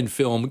people try and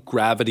film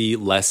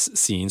gravity-less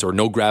scenes or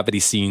no gravity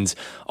scenes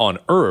on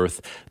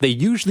Earth, they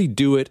usually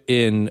do it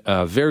in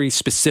very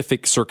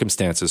specific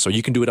circumstances. So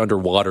you can do it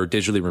underwater,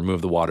 digitally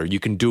remove the water.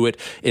 You can do it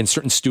in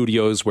certain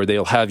studios where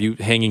they'll have you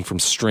hanging from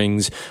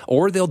strings,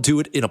 or they'll do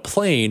it in a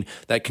plane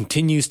that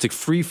continues to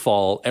free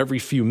fall every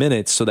few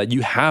minutes so that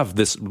you have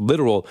this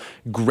literal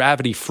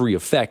gravity-free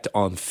effect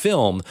on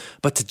film.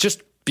 But to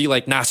just be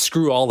like, nah,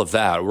 screw all of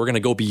that. We're going to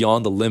go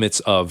beyond the limits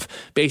of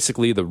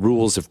basically the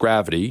rules of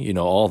gravity,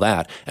 all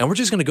that. And we're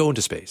just going to go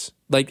into space.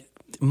 Like,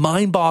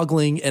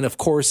 mind-boggling. And of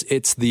course,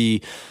 it's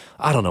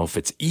I don't know if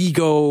it's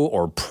ego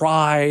or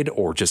pride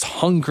or just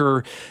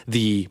hunger,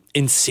 the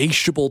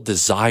insatiable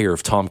desire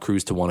of Tom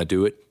Cruise to want to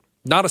do it.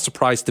 Not a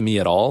surprise to me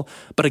at all.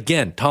 But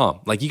again, Tom,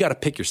 you got to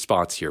pick your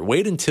spots here.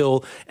 Wait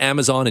until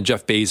Amazon and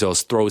Jeff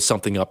Bezos throw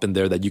something up in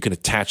there that you can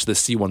attach the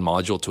C1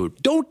 module to.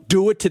 Don't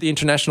do it to the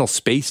International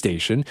Space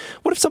Station.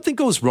 What if something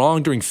goes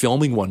wrong during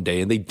filming one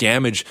day and they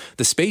damage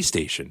the space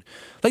station?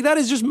 That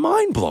is just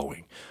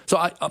mind-blowing. So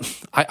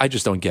I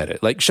just don't get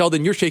it.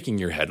 Sheldon, you're shaking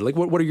your head.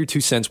 What are your 2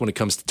 cents when it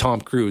comes to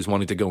Tom Cruise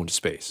wanting to go into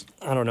space?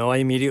 I don't know. I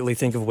immediately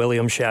think of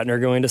William Shatner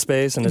going to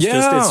space, and it's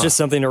just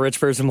something a rich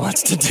person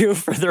wants to do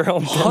for their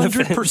own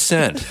benefit.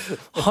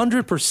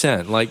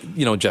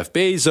 100%. Jeff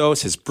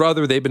Bezos, his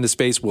brother, they've been to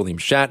space. William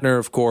Shatner,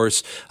 of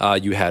course.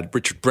 You had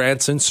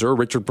Sir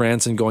Richard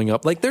Branson going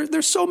up.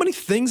 There's so many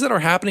things that are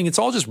happening. It's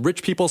all just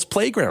rich people's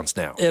playgrounds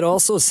now. It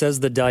also says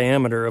the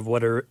diameter of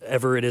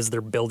whatever it is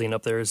they're building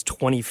up there is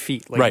 20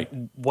 feet. Right.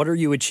 What are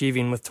you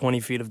achieving with 20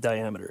 feet of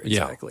diameter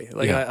exactly?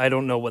 I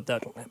don't know what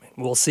that...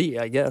 we'll see,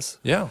 I guess.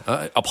 Yeah.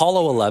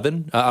 Apollo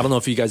 11. I don't know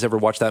if you guys ever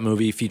watched that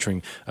movie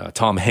featuring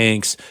Tom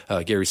Hanks,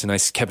 Gary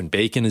Sinise, Kevin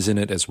Bacon is in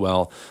it as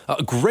well.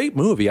 A great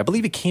movie. I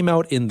believe it came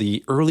out in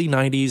the early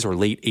 90s or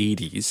late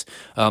 80s.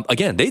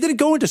 Again, they didn't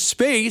go into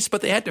space,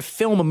 but they had to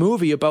film a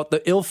movie about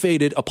the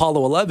ill-fated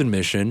Apollo 11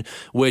 mission,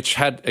 which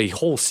had a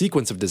whole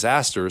sequence of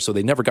disasters, so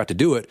they never got to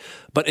do it.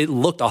 But it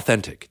looked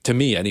authentic, to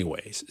me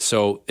anyways.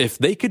 So if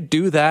they could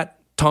do that,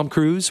 Tom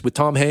Cruise with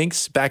Tom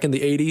Hanks back in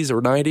the 80s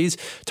or 90s,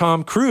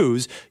 Tom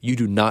Cruise, you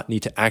do not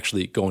need to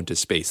actually go into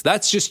space.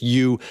 That's just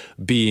you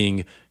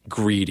being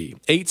greedy.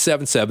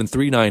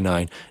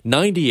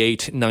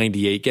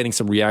 877-399-9898. Getting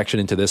some reaction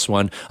into this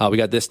one. We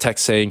got this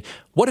text saying,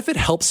 what if it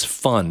helps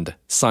fund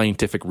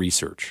scientific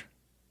research?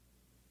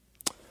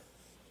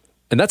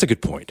 And that's a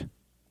good point.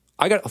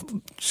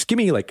 Just give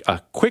me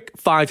a quick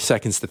 5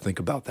 seconds to think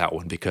about that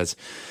one, because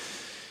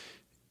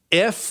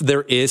if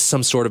there is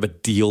some sort of a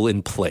deal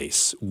in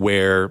place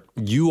where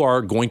you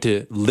are going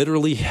to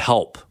literally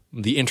help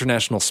the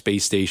International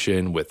Space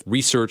Station with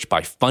research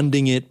by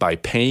funding it, by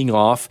paying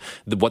off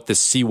what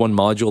this C1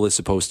 module is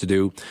supposed to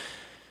do,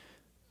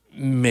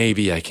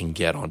 maybe I can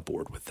get on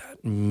board with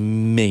that.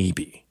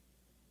 Maybe.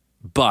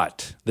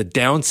 But the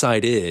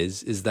downside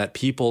is that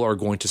people are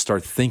going to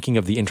start thinking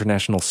of the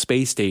International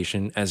Space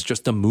Station as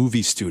just a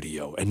movie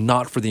studio and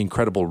not for the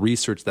incredible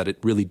research that it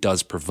really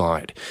does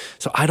provide.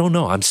 So I don't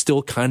know. I'm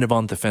still kind of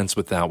on the fence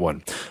with that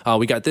one.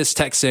 We got this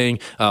text saying,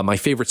 my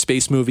favorite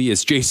space movie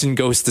is Jason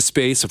Goes to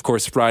Space. Of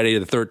course, Friday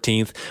the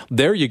 13th.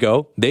 There you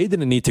go. They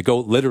didn't need to go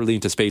literally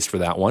into space for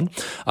that one.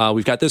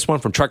 We've got this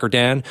one from Trucker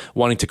Dan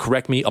wanting to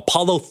correct me.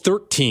 Apollo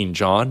 13,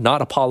 John,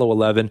 not Apollo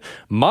 11.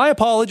 My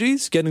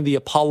apologies. Getting the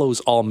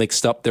Apollos all mixed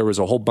up. There was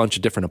a whole bunch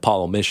of different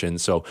Apollo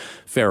missions, so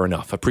fair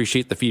enough.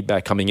 Appreciate the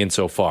feedback coming in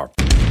so far.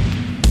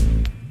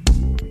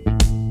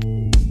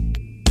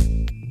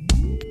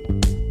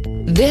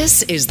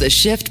 This is the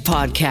Shift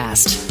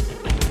Podcast.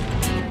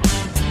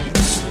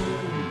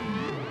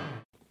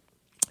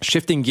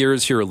 Shifting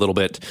gears here a little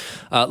bit,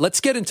 let's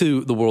get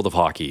into the world of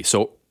hockey.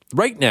 So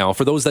right now,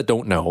 for those that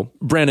don't know,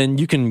 Brennan,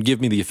 you can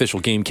give me the official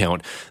game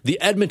count. The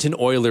Edmonton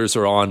Oilers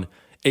are on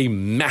a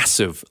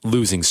massive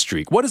losing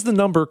streak. What is the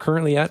number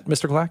currently at,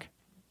 Mr. Clack?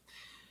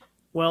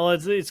 Well,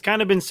 it's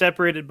kind of been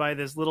separated by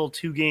this little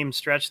 2-game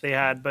stretch they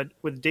had, but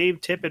with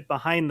Dave Tippett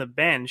behind the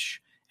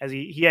bench, as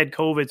he had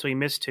COVID, so he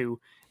missed 2,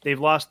 they've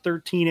lost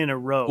 13 in a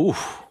row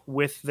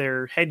with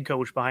their head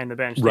coach behind the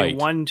bench. They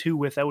won 2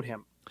 without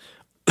him.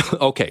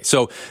 Okay,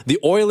 so the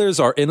Oilers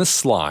are in a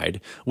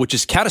slide, which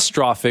is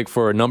catastrophic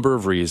for a number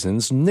of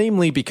reasons,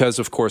 namely because,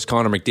 of course,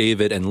 Connor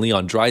McDavid and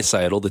Leon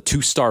Draisaitl, the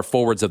 2-star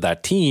forwards of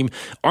that team,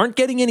 aren't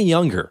getting any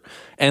younger.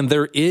 And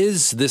there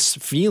is this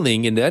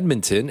feeling in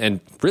Edmonton,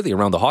 and really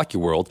around the hockey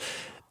world,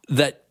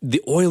 that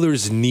the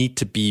Oilers need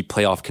to be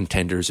playoff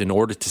contenders in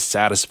order to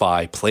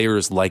satisfy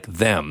players like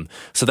them,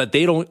 so that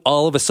they don't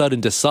all of a sudden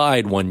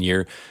decide one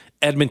year,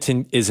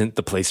 Edmonton isn't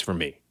the place for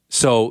me.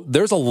 So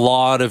there's a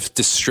lot of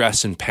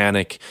distress and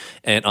panic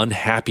and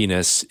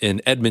unhappiness in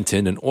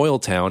Edmonton and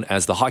Oiltown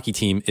as the hockey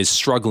team is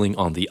struggling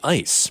on the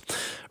ice.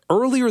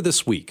 Earlier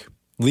this week,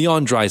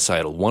 Leon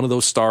Draisaitl, one of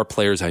those star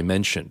players I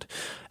mentioned,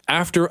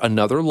 after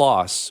another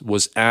loss,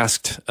 was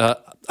asked a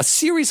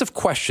series of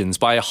questions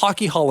by a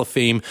Hockey Hall of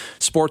Fame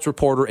sports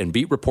reporter and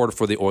beat reporter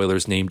for the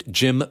Oilers named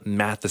Jim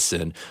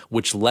Matheson,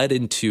 which led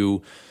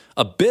into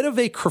a bit of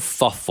a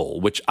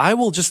kerfuffle, which I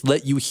will just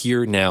let you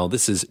hear now.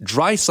 This is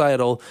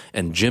Draisaitl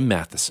and Jim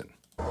Matheson.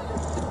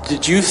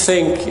 Did you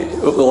think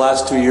over the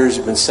last 2 years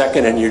you've been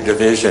second in your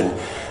division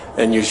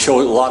and you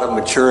showed a lot of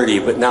maturity,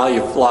 but now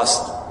you've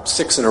lost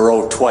 6 in a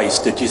row twice?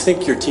 Did you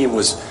think your team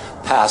was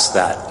past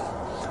that,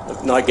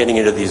 not getting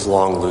into these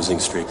long losing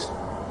streaks?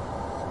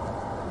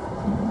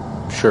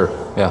 Sure,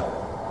 yeah.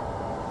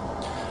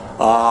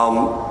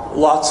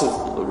 Lots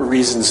of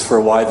reasons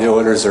for why the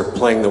Oilers are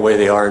playing the way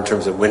they are in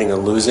terms of winning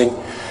and losing.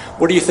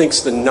 What do you think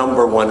is the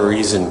number one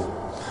reason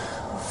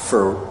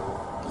for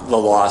the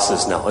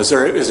losses now? Is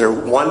there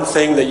one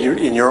thing that you,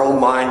 in your own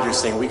mind, you're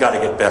saying we got to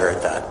get better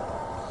at that?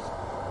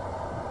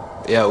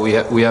 Yeah, we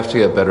have to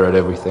get better at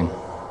everything.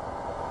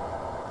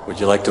 Would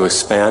you like to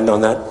expand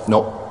on that?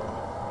 No.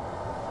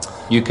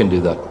 You can do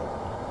that.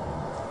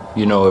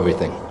 You know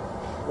everything.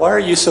 Why are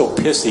you so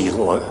pissy,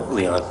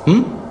 Leon?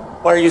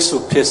 Why are you so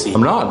pissy?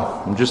 I'm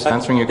not. I'm just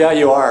answering your... Yeah,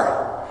 you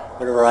are.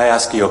 Whenever I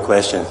ask you a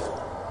question.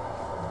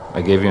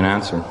 I gave you an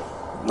answer.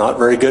 Not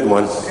very good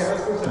one.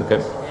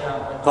 Okay.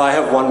 I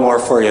have one more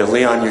for you.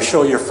 Leon, you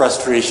show your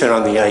frustration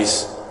on the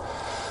ice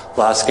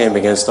last game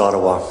against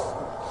Ottawa.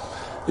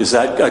 Is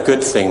that a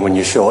good thing when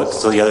you show it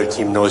so the other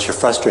team knows you're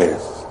frustrated?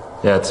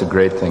 Yeah, it's a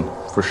great thing,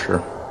 for sure.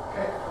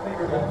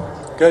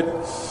 Good.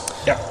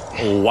 Yeah.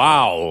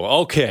 Wow.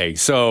 Okay.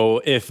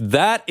 So if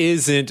that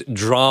isn't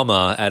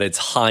drama at its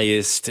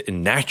highest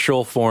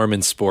natural form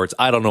in sports,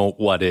 I don't know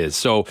what is.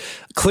 So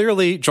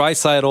clearly,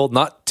 Draisaitl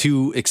not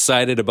too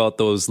excited about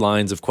those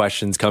lines of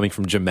questions coming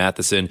from Jim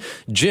Matheson.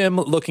 Jim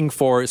looking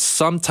for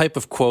some type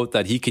of quote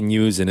that he can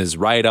use in his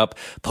write-up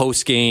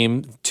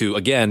post-game to,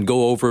 again,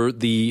 go over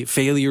the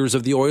failures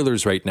of the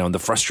Oilers right now and the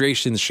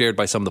frustrations shared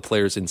by some of the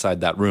players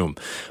inside that room.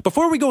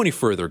 Before we go any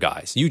further,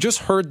 guys, you just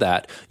heard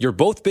that. You're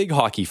both big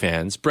hockey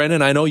fans.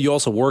 Brendan, I know you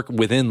also work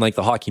within like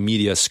the hockey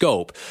media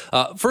scope.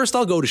 First,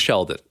 I'll go to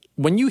Sheldon.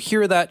 When you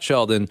hear that,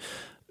 Sheldon,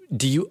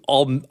 do you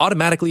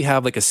automatically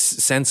have like a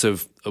sense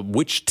of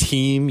which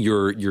team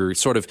you're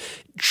sort of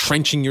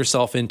trenching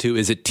yourself into?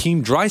 Is it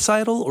Team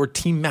Draisaitl or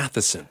Team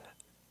Matheson?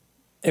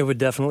 It would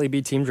definitely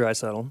be Team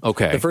Draisaitl.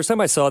 Okay. The first time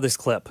I saw this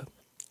clip,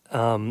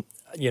 had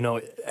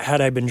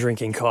I been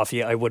drinking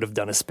coffee, I would have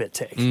done a spit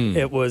take.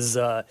 It was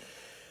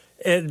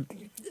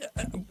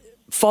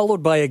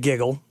followed by a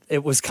giggle.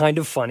 It was kind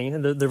of funny.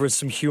 There was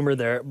some humor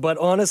there. But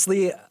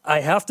honestly, I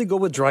have to go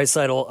with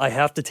Draisaitl. I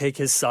have to take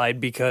his side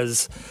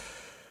because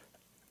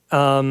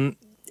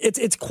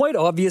it's quite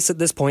obvious at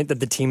this point that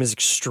the team is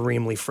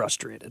extremely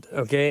frustrated.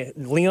 Okay,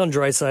 Leon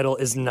Draisaitl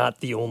is not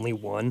the only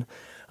one.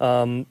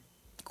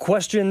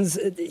 Questions.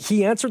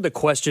 He answered the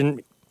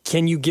question,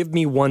 "Can you give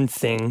me one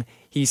thing?"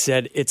 He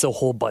said, "It's a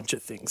whole bunch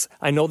of things."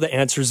 I know the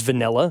answer's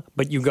vanilla,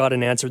 but you got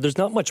an answer. There's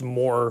not much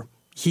more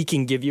he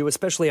can give you,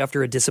 especially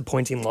after a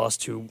disappointing loss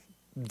to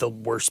the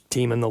worst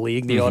team in the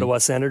league, the Ottawa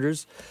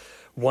Senators.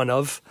 One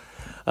of.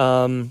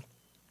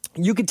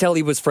 You could tell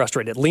he was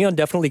frustrated. Leon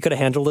definitely could have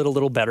handled it a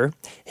little better.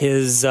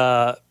 His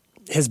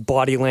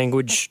body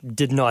language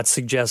did not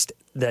suggest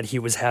that he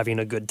was having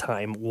a good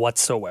time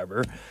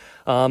whatsoever.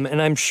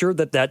 And I'm sure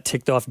that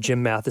ticked off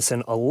Jim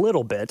Matheson a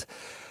little bit.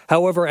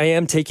 However, I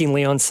am taking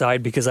Leon's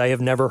side because I have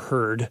never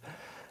heard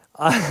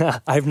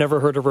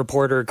a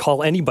reporter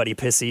call anybody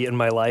pissy in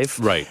my life.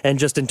 Right. And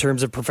just in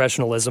terms of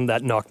professionalism,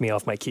 that knocked me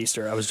off my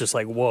keister. I was just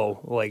like,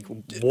 whoa, like,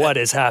 what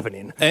is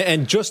happening?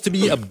 And just to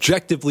be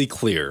objectively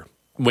clear,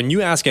 when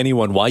you ask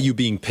anyone why you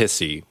being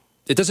pissy,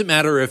 it doesn't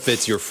matter if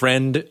it's your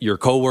friend, your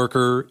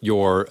coworker,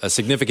 your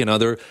significant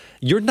other,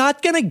 you're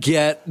not going to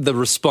get the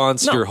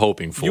response you're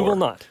hoping for. You will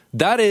not.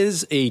 That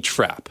is a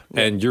trap,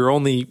 and you're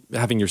only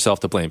having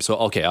yourself to blame. So,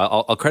 okay,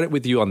 I'll credit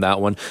with you on that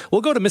one.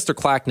 We'll go to Mr.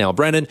 Clack now.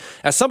 Brennan,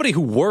 as somebody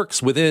who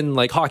works within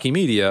like hockey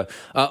media,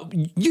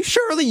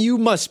 you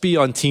must be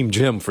on Team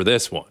Jim for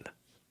this one.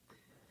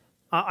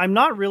 I'm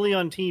not really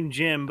on Team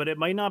Jim, but it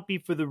might not be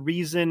for the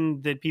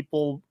reason that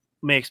people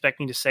may expect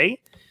me to say.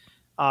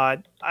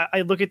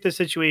 I look at the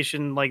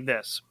situation like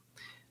this.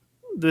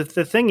 The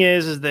thing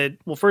is that,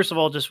 well, first of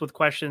all, just with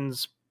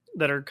questions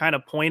that are kind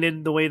of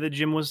pointed the way that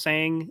Jim was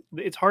saying,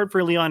 it's hard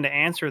for Leon to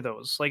answer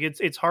those. Like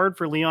it's hard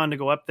for Leon to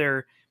go up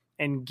there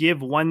and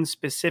give one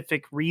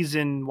specific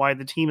reason why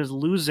the team is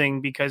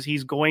losing, because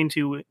he's going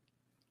to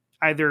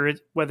either,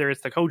 whether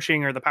it's the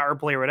coaching or the power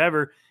play or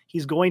whatever,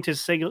 he's going to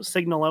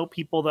signal out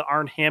people that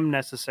aren't him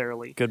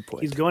necessarily. Good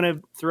point. He's going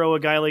to throw a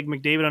guy like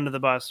McDavid under the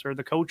bus or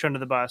the coach under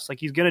the bus. Like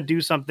he's going to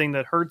do something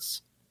that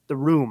hurts the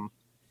room.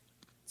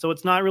 So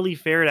it's not really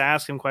fair to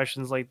ask him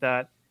questions like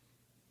that.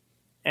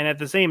 And at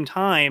the same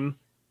time,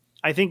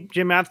 I think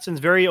Jim Matheson's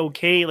very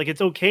okay. Like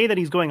it's okay that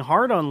he's going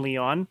hard on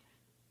Leon,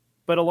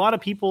 but a lot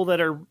of people that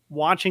are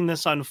watching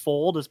this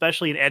unfold,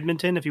 especially in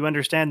Edmonton, if you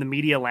understand the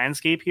media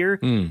landscape here,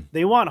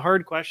 they want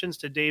hard questions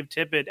to Dave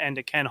Tippett and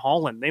to Ken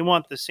Holland. They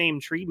want the same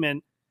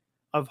treatment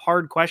of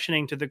hard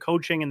questioning to the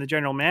coaching and the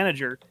general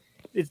manager.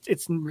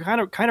 It's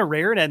kind of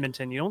rare in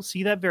Edmonton. You don't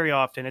see that very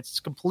often. It's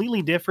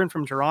completely different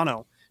from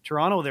Toronto.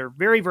 Toronto, they're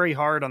very, very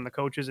hard on the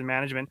coaches and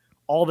management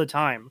all the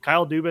time.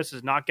 Kyle Dubas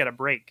does not get a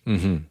break.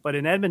 But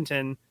in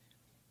Edmonton,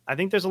 I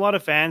think there's a lot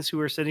of fans who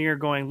are sitting here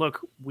going,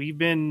 look, we've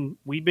been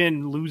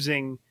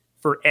losing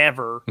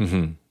forever,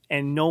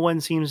 and no one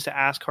seems to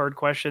ask hard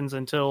questions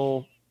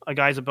until a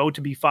guy's about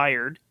to be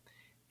fired.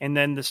 And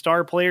then the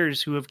star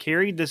players who have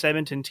carried this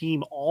Edmonton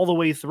team all the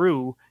way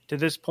through to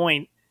this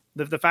point,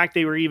 the fact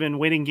they were even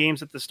winning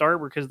games at the start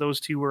were because those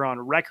two were on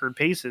record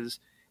paces.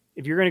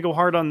 If you're going to go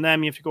hard on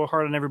them, you have to go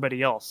hard on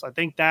everybody else. I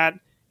think that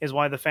is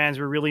why the fans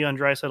were really on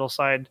Draisaitl's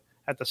side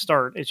at the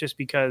start. It's just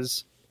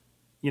because,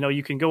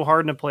 you can go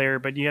hard on a player,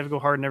 but you have to go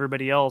hard on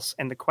everybody else.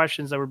 And the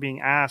questions that were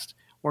being asked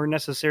weren't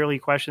necessarily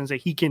questions that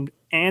he can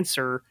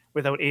answer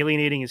without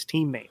alienating his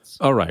teammates.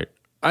 All right.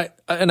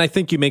 I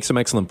think you make some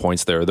excellent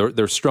points there.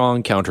 They're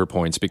strong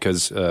counterpoints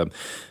because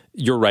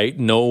you're right.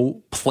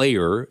 No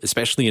player,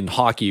 especially in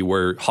hockey,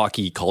 where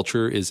hockey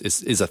culture is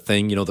a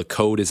thing. The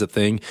code is a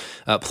thing.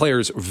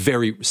 Players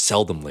very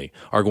seldomly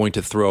are going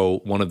to throw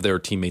one of their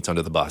teammates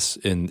under the bus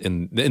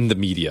in the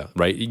media.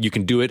 Right? You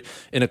can do it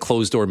in a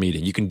closed door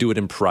meeting. You can do it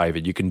in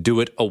private. You can do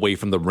it away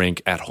from the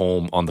rink, at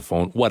home, on the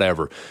phone,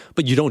 whatever.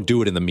 But you don't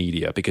do it in the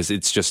media because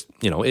it's just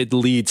it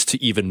leads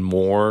to even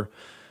more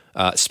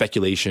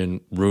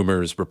speculation,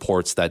 rumors,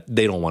 reports that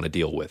they don't want to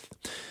deal with.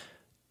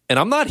 And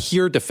I'm not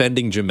here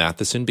defending Jim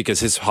Matheson because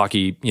his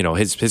hockey,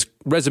 his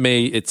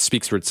resume, it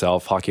speaks for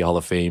itself. Hockey Hall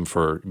of Fame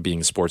for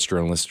being a sports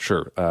journalist,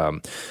 sure.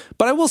 But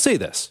I will say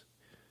this.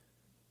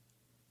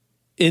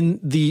 In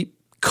the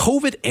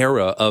COVID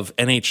era of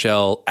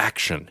NHL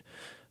action,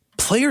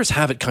 players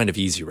have it kind of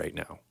easy right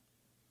now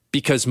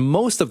because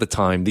most of the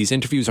time these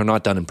interviews are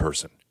not done in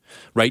person.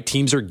 Right?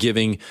 Teams are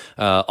giving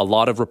a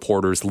lot of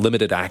reporters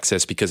limited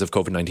access because of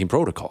COVID-19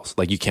 protocols.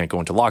 Like you can't go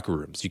into locker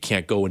rooms. You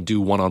can't go and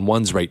do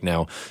one-on-ones right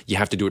now. You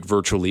have to do it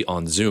virtually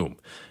on Zoom.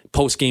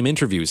 Post-game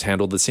interviews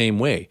handled the same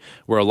way,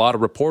 where a lot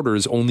of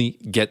reporters only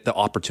get the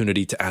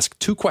opportunity to ask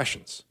 2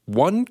 questions.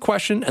 1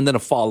 question and then a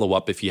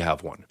follow-up if you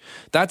have one.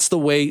 That's the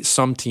way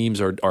some teams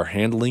are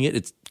handling it.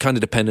 It's kind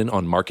of dependent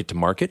on market to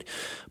market.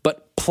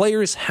 But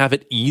players have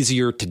it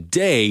easier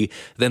today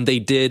than they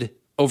did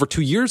over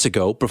 2 years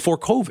ago before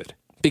COVID.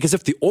 Because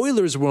if the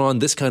Oilers were on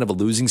this kind of a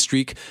losing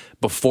streak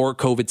before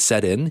COVID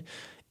set in,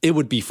 it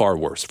would be far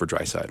worse for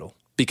Draisaitl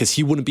because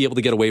he wouldn't be able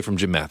to get away from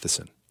Jim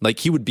Matheson. Like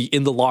he would be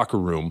in the locker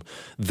room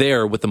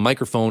there with a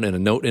microphone and a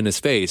note in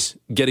his face,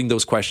 getting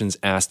those questions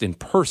asked in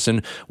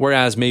person,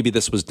 whereas maybe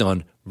this was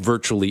done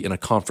virtually in a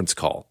conference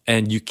call.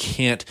 And you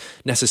can't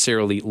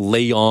necessarily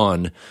lay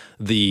on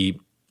the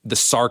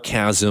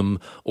sarcasm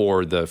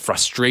or the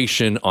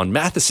frustration on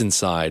Matheson's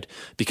side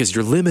because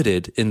you're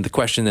limited in the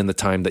question and the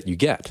time that you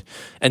get.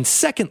 And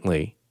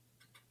secondly,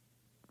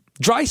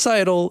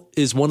 Draisaitl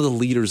is one of the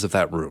leaders of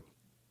that room.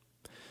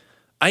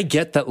 I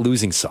get that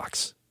losing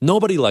sucks.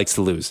 Nobody likes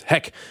to lose.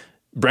 Heck,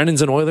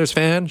 Brendan's an Oilers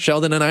fan.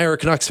 Sheldon and I are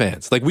Canucks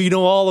fans. Like we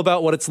know all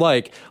about what it's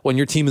like when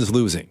your team is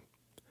losing.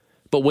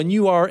 But when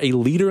you are a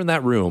leader in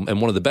that room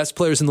and one of the best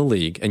players in the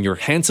league and you're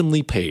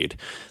handsomely paid,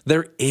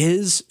 there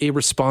is a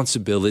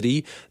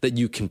responsibility that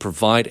you can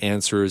provide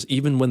answers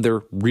even when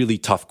they're really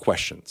tough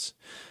questions.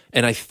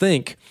 And I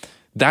think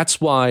that's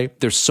why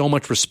there's so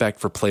much respect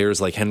for players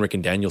like Henrik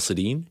and Daniel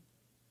Sedin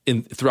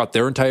throughout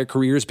their entire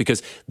careers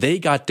because they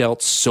got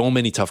dealt so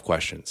many tough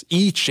questions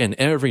each and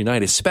every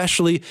night,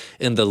 especially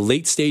in the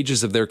late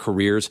stages of their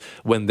careers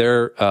when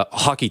their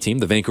hockey team,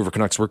 the Vancouver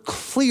Canucks, were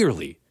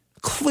clearly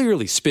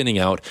spinning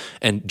out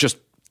and just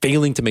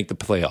failing to make the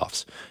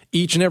playoffs.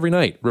 Each and every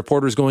night,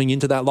 reporters going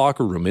into that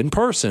locker room in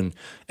person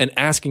and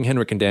asking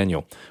Henrik and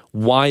Daniel,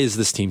 why is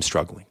this team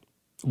struggling?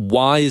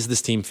 Why is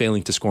this team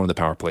failing to score on the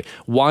power play?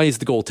 Why is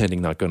the goaltending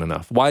not good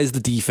enough? Why is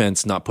the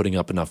defense not putting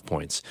up enough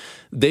points?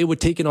 They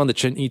would take it on the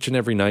chin each and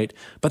every night,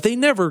 but they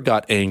never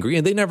got angry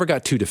and they never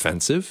got too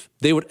defensive.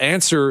 They would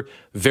answer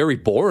very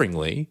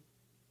boringly,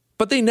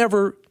 but they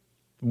never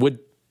would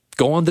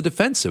go on the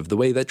defensive the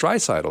way that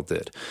Draisaitl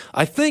did.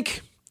 I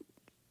think,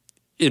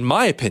 in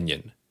my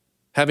opinion,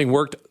 having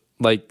worked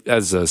like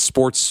as a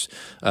sports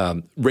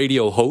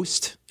radio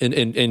host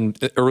in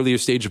the earlier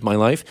stage of my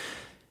life,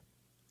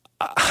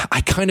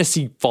 I kind of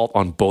see fault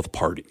on both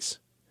parties.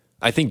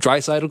 I think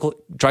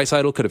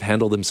Draisaitl could have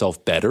handled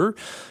himself better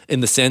in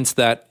the sense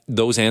that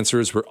those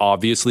answers were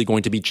obviously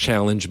going to be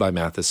challenged by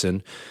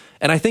Matheson.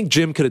 And I think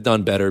Jim could have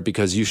done better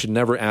because you should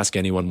never ask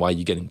anyone why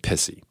you're getting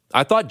pissy.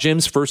 I thought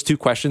Jim's first 2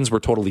 questions were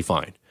totally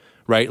fine,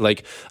 right?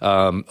 Like,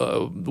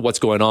 what's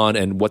going on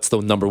and what's the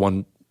number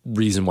one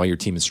reason why your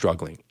team is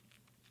struggling?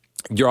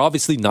 You're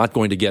obviously not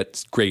going to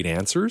get great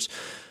answers,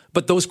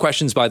 but those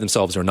questions by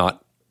themselves they're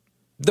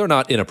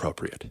not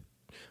inappropriate.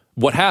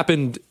 What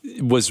happened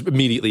was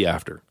immediately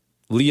after.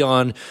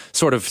 Leon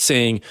sort of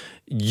saying,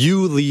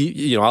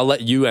 I'll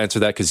let you answer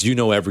that because you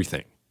know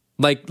everything.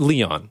 Like,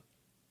 Leon,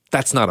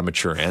 that's not a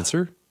mature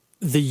answer.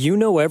 The you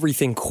know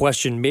everything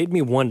question made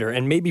me wonder,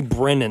 and maybe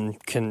Brennan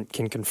can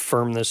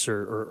confirm this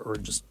or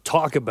just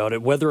talk about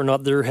it, whether or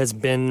not there has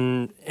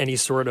been any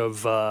sort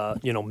of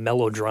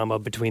melodrama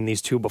between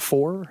these two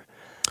before.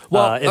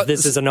 Well, if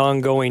this is an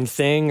ongoing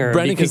thing, or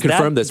Brennan can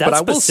confirm this, but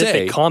I will say, that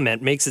specific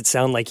comment makes it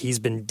sound like he's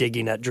been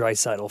digging at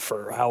Draisaitl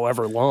for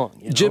however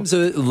long. Jim's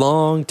a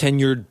long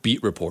tenured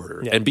beat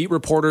reporter, and beat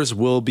reporters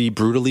will be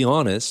brutally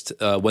honest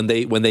when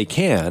they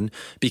can,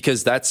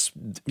 because that's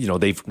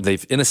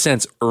they've in a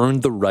sense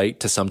earned the right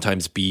to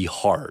sometimes be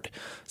hard.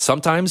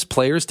 Sometimes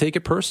players take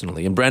it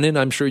personally, and Brennan,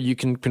 I'm sure you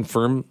can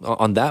confirm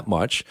on that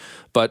much.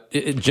 But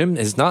Jim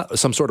is not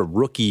some sort of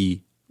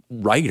rookie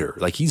writer;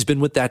 like he's been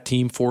with that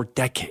team for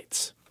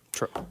decades.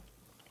 True.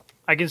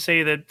 I can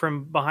say that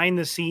from behind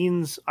the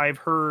scenes, I've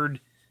heard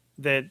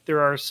that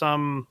there are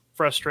some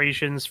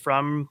frustrations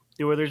from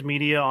the Oilers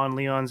media on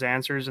Leon's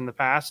answers in the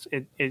past.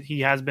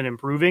 He has been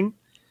improving,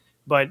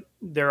 but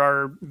there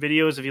are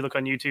videos, if you look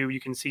on YouTube, you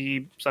can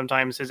see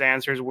sometimes his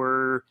answers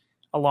were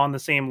along the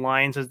same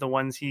lines as the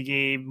ones he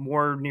gave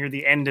more near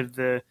the end of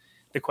the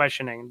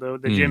questioning. The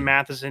Jim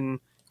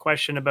Matheson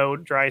question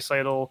about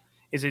Draisaitl.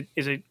 Is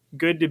it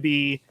good to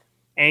be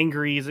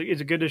angry? Is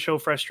it good to show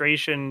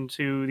frustration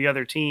to the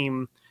other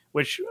team?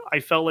 Which I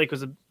felt like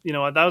was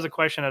that was a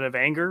question out of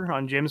anger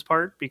on Jim's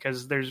part,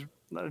 because there's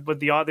kind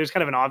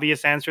of an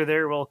obvious answer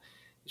there. Well,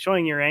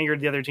 showing your anger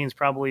to the other team is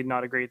probably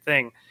not a great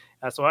thing.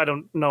 So I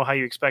don't know how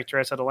you expect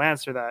Draisaitl to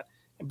answer that.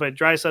 But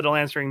Draisaitl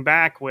answering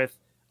back with,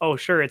 oh,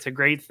 sure, it's a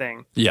great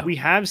thing. Yeah. We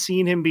have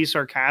seen him be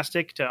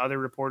sarcastic to other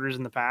reporters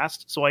in the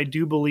past. So I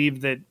do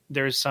believe that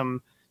there's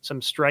some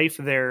strife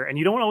there. And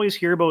you don't always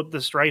hear about the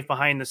strife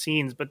behind the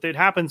scenes, but it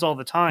happens all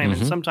the time.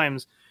 Mm-hmm. And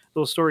sometimes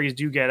those stories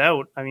do get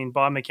out. I mean,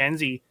 Bob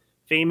McKenzie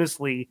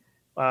famously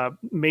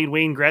made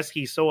Wayne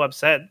Gretzky so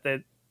upset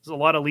that a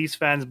lot of Leafs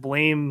fans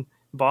blame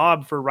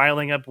Bob for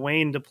riling up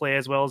Wayne to play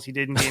as well as he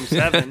did in Game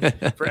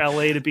 7 for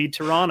LA to beat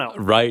Toronto.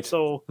 Right.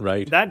 So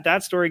right.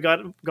 that story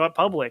got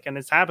public, and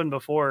it's happened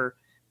before.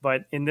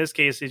 But in this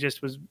case, it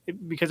just was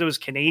because it was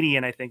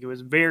Canadian. I think it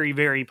was very,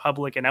 very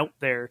public and out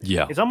there.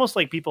 Yeah. It's almost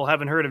like people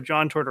haven't heard of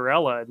John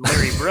Tortorella and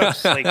Larry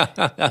Brooks. Like,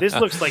 this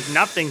looks like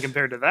nothing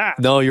compared to that.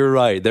 No, you're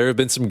right. There have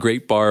been some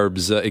great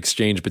barbs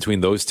exchanged between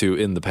those two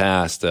in the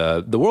past.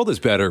 The world is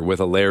better with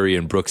a Larry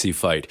and Brooksy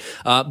fight.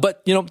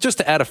 But, just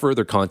to add a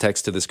further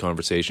context to this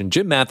conversation,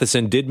 Jim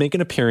Matheson did make an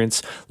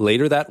appearance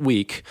later that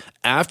week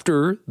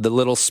after the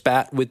little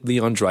spat with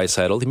Leon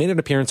Draisaitl. He made an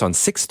appearance on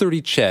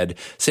 630 Ched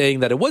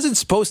saying that it wasn't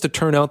supposed to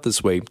turn out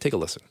this way. Take a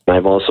listen.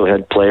 I've also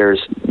had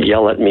players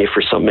yell at me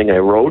for something I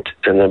wrote,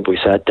 and then we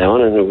sat down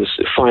and it was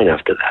fine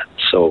after that.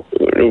 So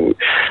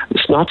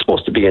it's not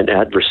supposed to be an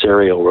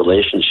adversarial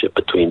relationship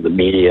between the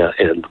media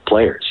and the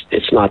players.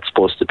 It's not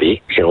supposed to be.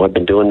 I've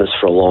been doing this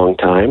for a long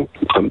time.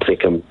 I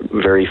think I'm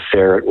very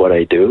fair at what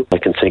I do. I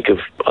can think of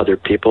other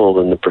people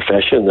in the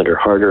profession that are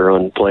harder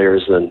on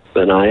players than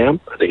I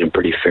am. I think I'm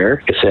pretty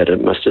fair. Like I said, I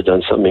must have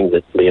done something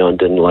that Leon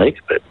didn't like,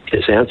 but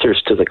his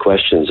answers to the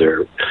questions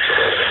are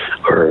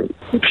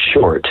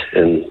short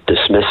and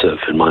dismissive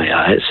in my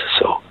eyes.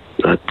 So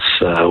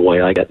that's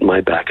why I got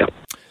my backup.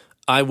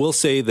 I will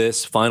say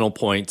this, final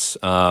points.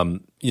 I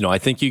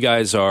think you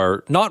guys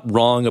are not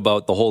wrong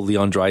about the whole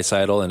Leon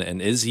Draisaitl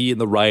and is he in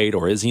the right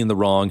or is he in the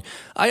wrong?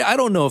 I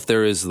don't know if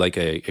there is like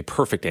a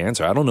perfect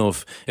answer. I don't know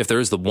if there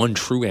is the one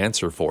true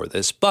answer for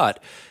this,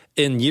 but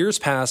in years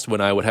past,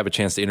 when I would have a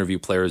chance to interview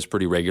players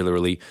pretty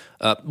regularly,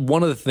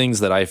 one of the things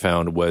that I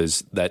found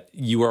was that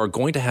you are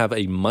going to have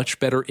a much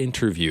better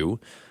interview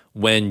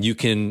when you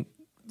can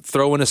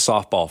throw in a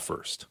softball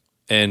first.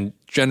 And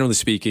generally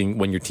speaking,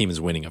 when your team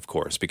is winning, of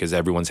course, because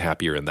everyone's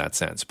happier in that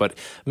sense. But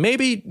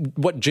maybe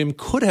what Jim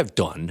could have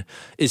done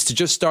is to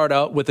just start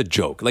out with a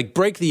joke, like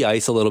break the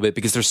ice a little bit,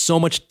 because there's so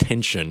much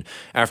tension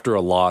after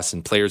a loss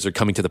and players are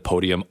coming to the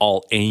podium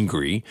all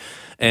angry.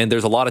 And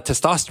there's a lot of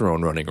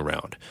testosterone running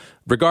around.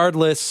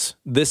 Regardless,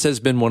 this has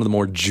been one of the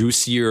more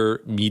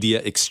juicier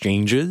media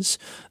exchanges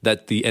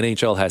that the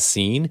NHL has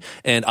seen.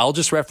 And I'll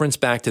just reference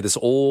back to this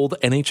old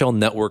NHL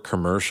Network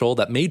commercial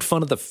that made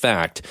fun of the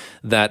fact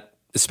that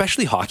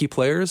especially hockey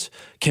players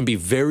can be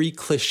very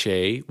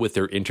cliche with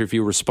their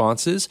interview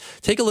responses.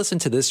 Take a listen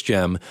to this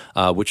gem,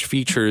 which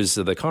features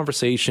the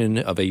conversation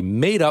of a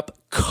made-up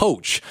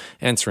coach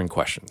answering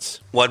questions.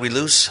 Why'd we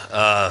lose?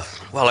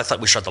 Well, I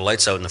thought we shut the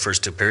lights out in the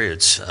first two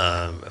periods.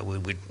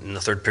 In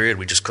the third period,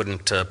 we just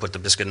couldn't put the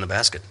biscuit in the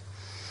basket.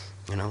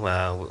 We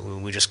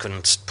just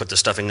couldn't put the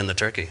stuffing in the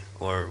turkey,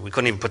 or we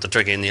couldn't even put the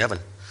turkey in the oven.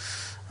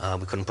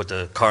 We couldn't put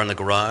the car in the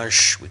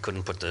garage. We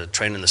couldn't put the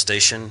train in the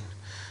station.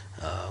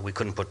 We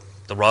couldn't put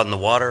the rod in the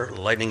water,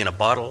 lightning in a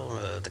bottle,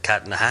 the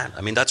cat in the hat.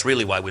 I mean, that's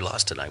really why we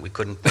lost tonight. We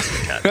couldn't put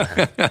the cat in the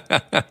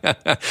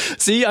hat.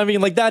 See, I mean,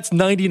 that's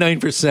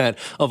 99%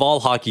 of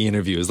all hockey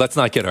interviews. Let's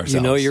not get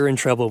ourselves. You're in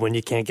trouble when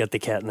you can't get the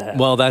cat in the hat.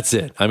 Well, that's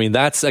it. I mean,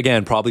 that's,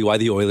 again, probably why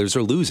the Oilers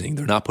are losing.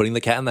 They're not putting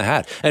the cat in the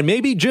hat. And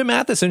maybe Jim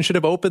Matheson should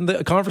have opened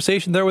the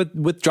conversation there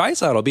with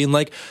Draisaitl, being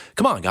like,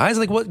 come on, guys,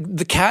 what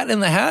the cat in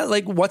the hat?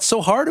 What's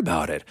so hard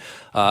about it?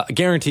 I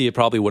guarantee it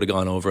probably would have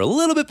gone over a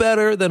little bit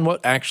better than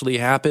what actually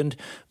happened,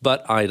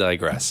 but I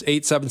digress.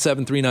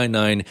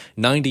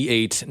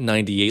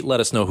 877-399-9898.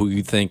 Let us know who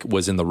you think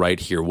was in the right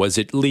here. Was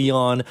it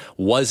Leon?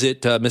 Was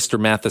it Mr.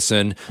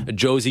 Matheson?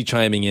 Josie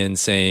chiming in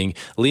saying,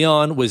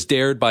 Leon was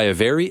dared by a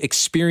very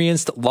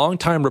experienced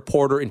longtime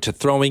reporter into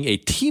throwing a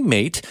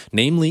teammate,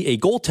 namely a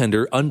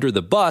goaltender, under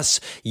the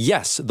bus.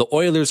 Yes, the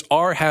Oilers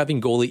are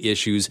having goalie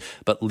issues,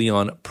 but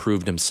Leon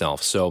proved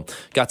himself. So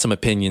got some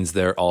opinions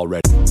there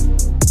already.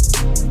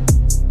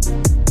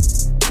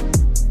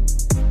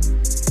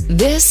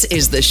 This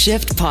is the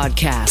Shift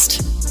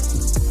Podcast.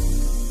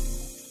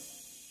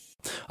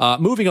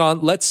 Moving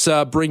on, let's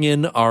bring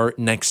in our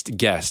next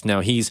guest. Now,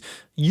 he's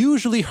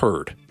usually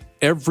heard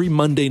every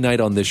Monday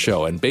night on this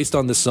show, and based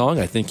on this song,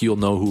 I think you'll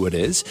know who it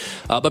is.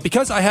 But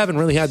because I haven't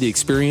really had the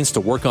experience to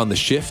work on the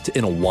Shift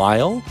in a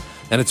while,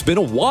 and it's been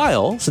a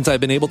while since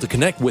I've been able to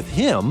connect with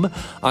him,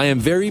 I am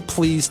very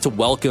pleased to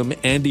welcome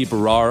Andy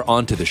Baryer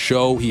onto the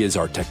show. He is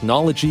our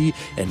technology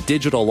and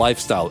digital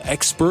lifestyle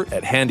expert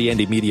at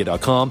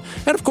handyandymedia.com,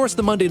 and of course,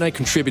 the Monday night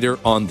contributor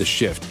on The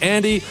Shift.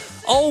 Andy,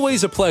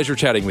 always a pleasure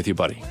chatting with you,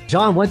 buddy.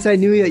 John, once I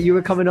knew that you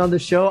were coming on the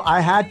show,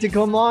 I had to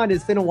come on.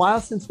 It's been a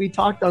while since we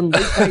talked on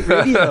late night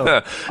radio.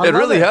 It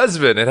really has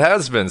been. It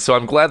has been. So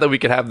I'm glad that we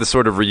could have this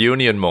sort of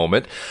reunion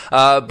moment.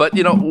 But,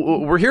 you know,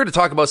 we're here to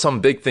talk about some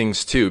big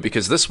things, too,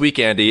 because this week,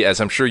 Andy, as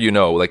I'm sure you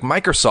know, like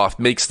Microsoft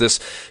makes this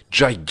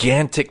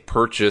gigantic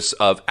purchase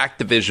of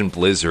Activision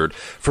Blizzard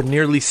for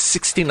nearly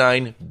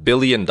 $69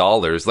 billion.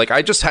 Like,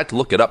 I just had to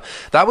look it up.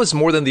 That was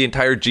more than the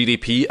entire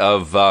GDP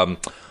of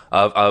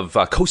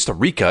Costa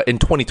Rica in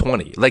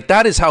 2020. Like,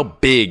 that is how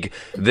big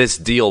this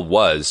deal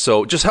was.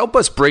 So just help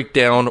us break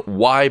down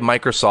why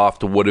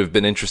Microsoft would have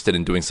been interested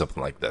in doing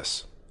something like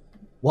this.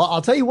 Well,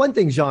 I'll tell you one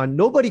thing, John.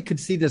 Nobody could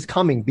see this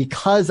coming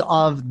because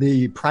of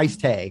the price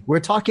tag. We're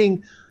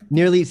talking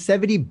nearly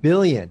 $70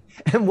 billion.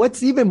 And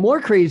what's even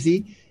more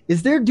crazy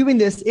is they're doing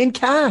this in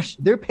cash.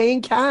 They're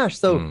paying cash.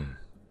 So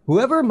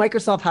whoever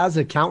Microsoft has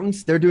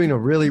accountants, they're doing a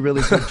really,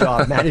 really good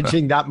job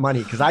managing that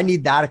money, because I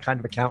need that kind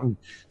of accountant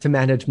to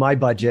manage my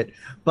budget.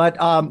 But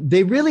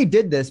they really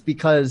did this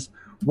because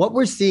what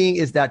we're seeing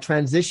is that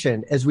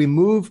transition as we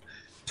move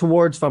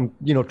towards from,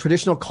 you know,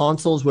 traditional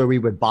consoles where we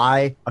would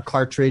buy a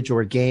cartridge or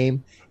a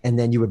game and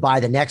then you would buy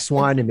the next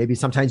one, and maybe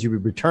sometimes you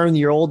would return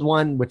your old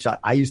one, which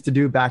I used to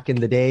do back in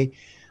the day.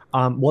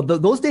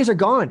 Those days are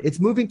gone. It's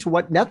moving to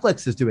what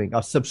Netflix is doing,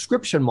 a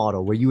subscription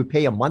model where you would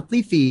pay a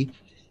monthly fee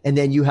and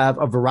then you have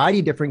a variety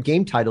of different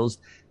game titles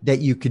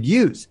that you could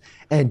use.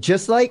 And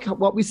just like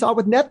what we saw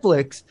with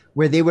Netflix,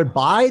 where they would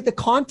buy the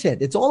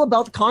content, it's all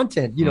about the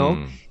content. You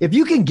know, if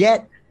you can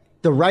get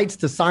the rights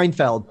to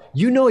Seinfeld,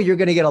 you know you're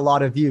going to get a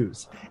lot of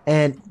views.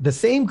 And the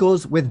same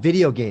goes with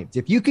video games.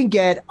 If you can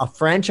get a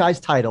franchise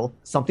title,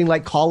 something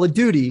like Call of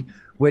Duty,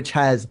 which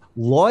has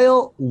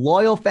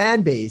loyal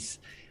fan base,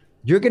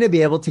 you're going to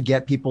be able to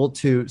get people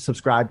to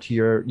subscribe to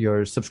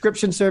your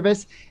subscription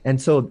service. And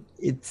so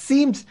it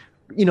seems,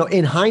 you know,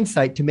 in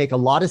hindsight, to make a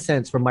lot of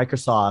sense for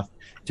Microsoft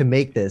to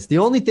make this. The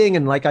only thing,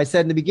 and like I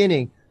said in the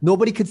beginning,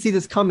 nobody could see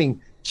this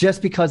coming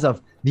just because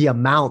of the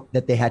amount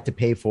that they had to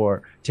pay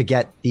for to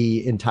get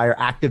the entire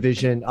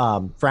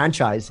Activision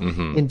franchise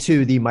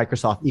into the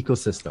Microsoft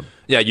ecosystem.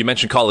 Yeah, you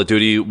mentioned Call of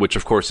Duty, which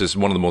of course is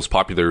one of the most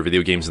popular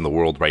video games in the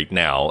world right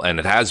now, and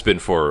it has been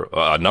for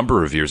a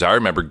number of years. I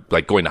remember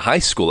like going to high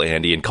school,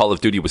 Andy, and Call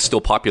of Duty was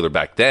still popular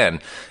back then.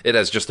 It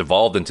has just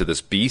evolved into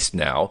this beast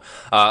now.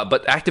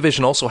 But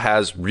Activision also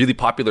has really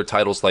popular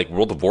titles like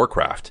World of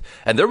Warcraft.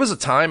 And there was a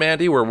time,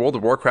 Andy, where World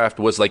of Warcraft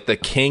was like the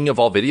king of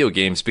all video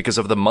games because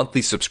of the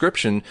monthly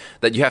subscription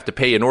that you have to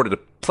pay in order to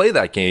play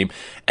that game,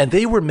 and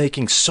they were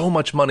making so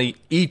much money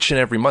each and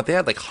every month. They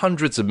had like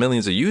hundreds of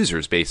millions of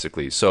users,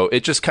 basically. So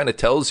it just kind of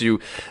tells you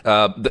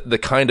the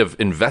kind of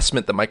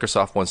investment that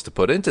Microsoft wants to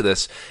put into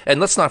this.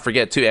 And let's not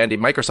forget, too, Andy,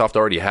 Microsoft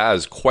already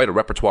has quite a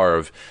repertoire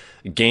of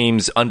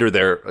games under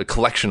their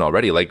collection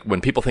already. Like when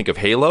people think of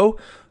Halo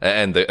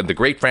and the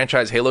great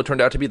franchise Halo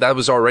turned out to be, that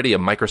was already a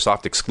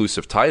Microsoft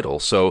exclusive title.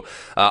 So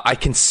I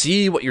can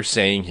see what you're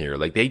saying here.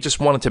 Like they just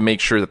wanted to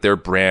make sure that their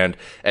brand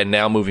and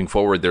now moving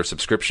forward, their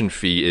subscription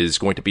fee is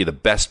going to be the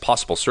best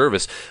possible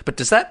service. But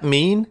does that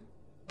mean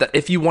that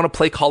if you want to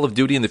play Call of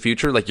Duty in the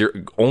future, like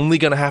you're only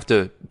going to have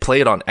to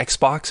play it on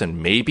Xbox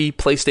and maybe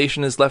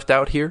PlayStation is left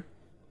out here?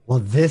 Well,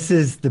 this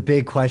is the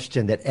big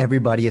question that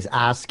everybody is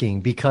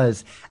asking,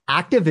 because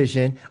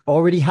Activision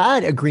already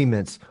had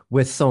agreements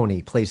with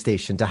Sony,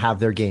 PlayStation to have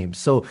their games.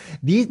 So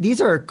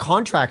these are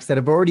contracts that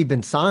have already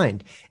been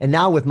signed. And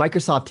now with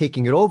Microsoft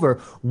taking it over,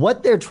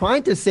 what they're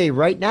trying to say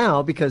right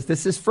now, because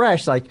this is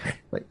fresh, like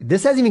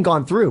this hasn't even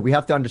gone through. We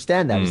have to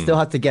understand that. It still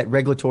has to get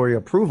regulatory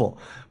approval.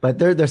 But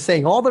they're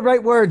saying all the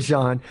right words,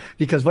 John,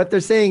 because what they're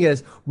saying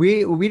is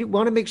we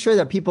want to make sure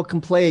that people can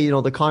play, you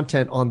know, the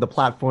content on the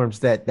platforms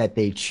that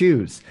they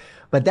choose.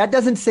 But that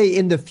doesn't say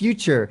in the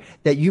future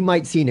that you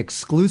might see an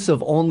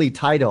exclusive only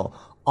title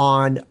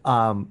on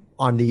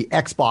the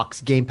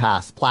Xbox Game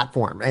Pass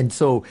platform. And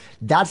so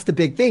that's the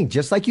big thing.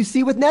 Just like you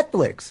see with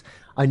Netflix,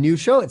 a new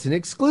show, it's an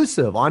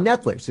exclusive on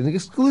Netflix, an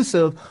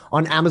exclusive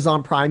on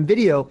Amazon Prime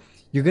Video.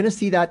 You're going to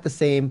see that the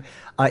same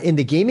in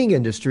the gaming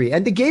industry.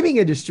 And the gaming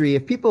industry,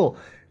 if people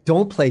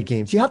don't play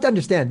games, you have to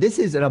understand this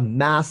is a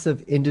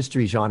massive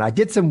industry, John. I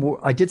did some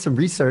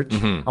research.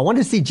 I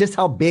wanted to see just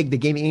how big the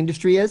gaming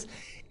industry is.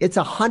 It's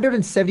a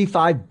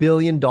 $175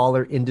 billion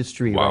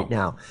industry right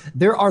now.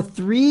 There are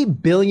 3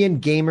 billion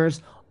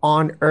gamers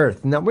on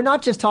Earth. Now, we're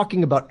not just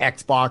talking about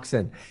Xbox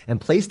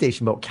and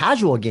PlayStation, but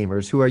casual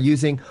gamers who are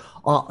using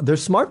their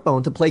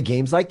smartphone to play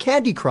games like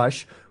Candy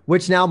Crush,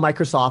 which now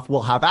Microsoft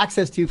will have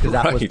access to because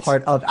that was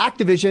part of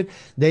Activision.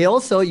 They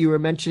also, you were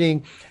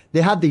mentioning,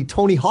 they have the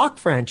Tony Hawk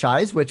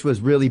franchise, which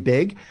was really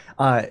big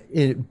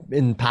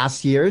in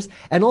past years,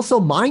 and also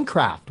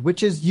Minecraft,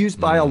 which is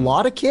used by a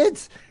lot of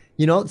kids.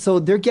 You know, so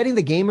they're getting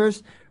the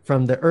gamers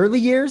from the early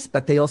years,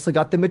 but they also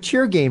got the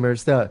mature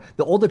gamers, the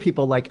older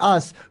people like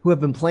us who have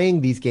been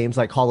playing these games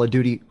like Call of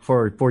Duty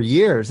for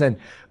years. And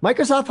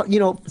Microsoft, you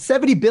know,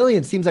 $70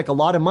 billion seems like a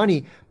lot of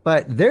money,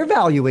 but their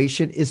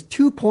valuation is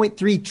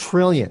 $2.3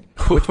 trillion,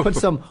 which puts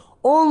them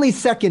only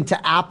second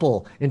to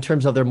Apple in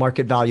terms of their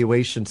market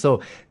valuation.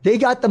 So they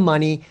got the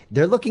money.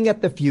 They're looking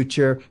at the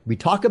future. We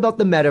talk about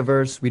the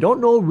metaverse. We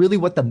don't know really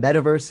what the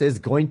metaverse is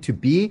going to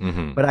be,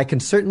 but I can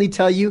certainly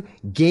tell you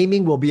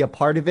gaming will be a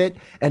part of it.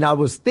 And I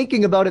was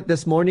thinking about it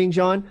this morning,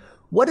 John.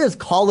 What does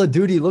Call of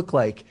Duty look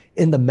like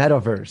in the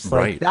metaverse?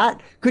 Like that,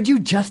 could you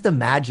just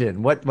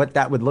imagine what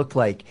that would look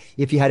like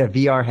if you had a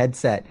VR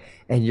headset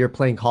and you're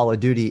playing Call of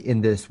Duty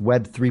in this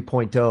Web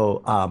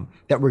 3.0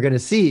 that we're going to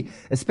see,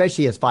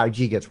 especially as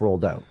 5G gets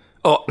rolled out?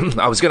 Oh,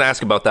 I was going to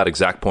ask about that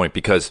exact point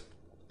because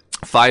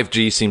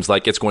 5G seems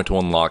like it's going to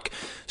unlock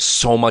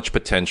so much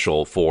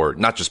potential for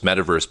not just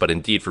metaverse, but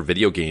indeed for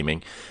video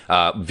gaming.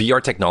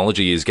 VR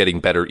technology is getting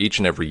better each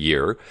and every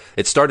year.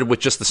 It started with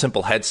just the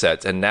simple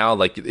headsets, and now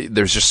like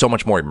there's just so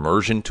much more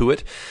immersion to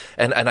it.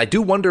 And I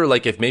do wonder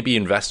like if maybe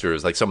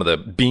investors, like some of the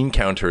bean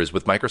counters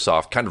with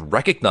Microsoft, kind of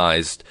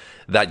recognized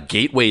that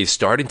gateway is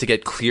starting to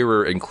get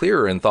clearer and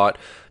clearer and thought,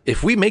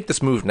 if we make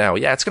this move now,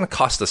 yeah, it's going to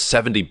cost us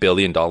 $70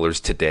 billion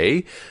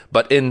today,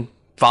 but in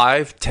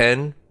 5,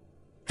 10,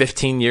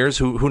 15 years,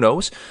 who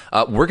knows?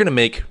 We're going to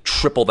make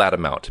triple that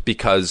amount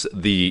because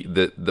the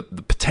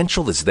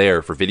potential is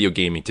there for video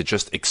gaming to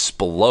just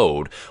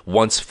explode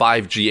once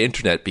 5G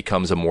internet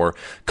becomes a more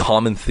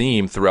common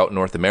theme throughout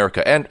North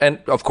America and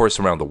of course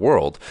around the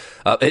world.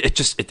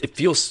 It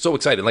feels so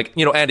exciting. Like,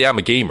 you know, Andy, I'm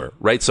a gamer,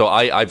 right? So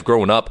I've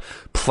grown up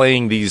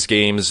playing these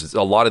games,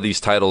 a lot of these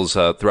titles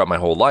throughout my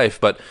whole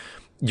life, but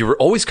you were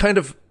always kind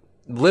of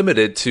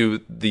limited to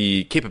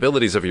the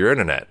capabilities of your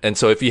internet. And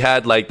so if you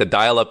had like the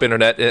dial-up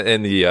internet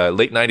in the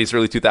late 90s,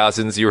 early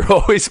 2000s, you were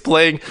always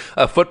playing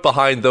a foot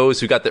behind those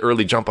who got the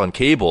early jump on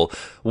cable.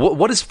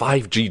 What does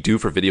 5G do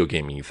for video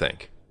gaming, you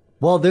think?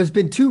 Well, there's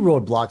been two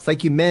roadblocks.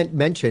 Like you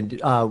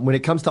mentioned, when it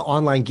comes to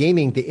online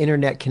gaming, the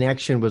internet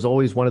connection was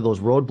always one of those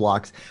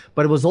roadblocks.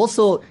 But it was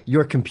also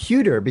your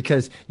computer,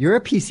 because you're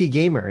a PC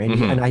gamer.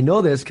 And I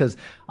know this because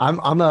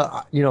I'm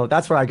a, you know,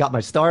 that's where I got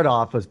my start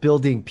off, was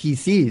building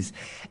PCs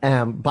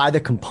by the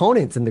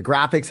components and the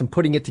graphics and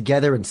putting it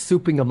together and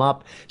souping them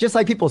up. Just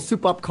like people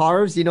soup up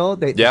cars, you know,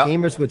 the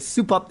gamers would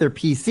soup up their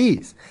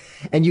PCs.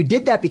 And you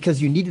did that because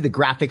you needed the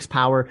graphics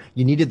power,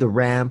 you needed the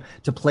RAM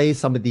to play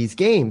some of these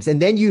games. And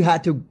then you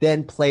had to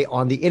then play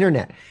on the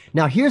internet.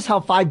 Now, here's how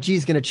 5G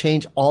is going to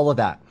change all of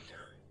that.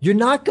 You're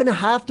not going to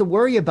have to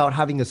worry about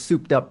having a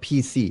souped up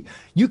PC.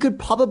 You could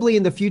probably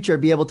in the future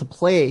be able to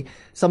play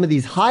some of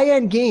these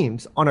high-end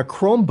games on a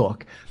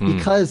Chromebook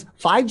because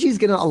 5G is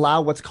going to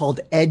allow what's called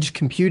edge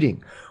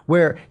computing,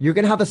 where you're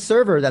going to have a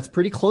server that's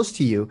pretty close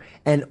to you.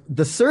 And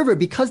the server,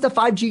 because the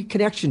 5G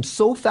connection's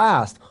so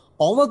fast,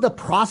 all of the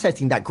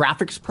processing, that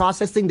graphics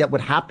processing that would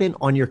happen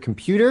on your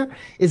computer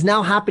is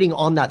now happening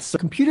on that. So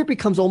computer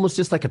becomes almost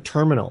just like a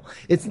terminal.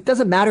 It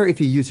doesn't matter if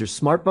you use your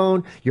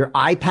smartphone, your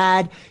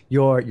iPad,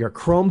 your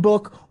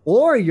Chromebook,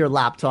 or your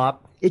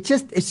laptop. It's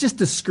just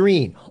a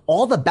screen.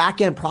 All the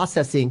back-end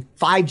processing,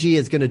 5G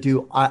is going to do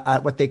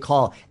what they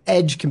call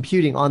edge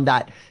computing on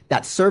that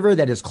server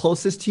that is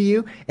closest to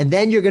you. And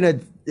then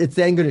it's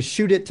then going to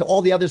shoot it to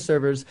all the other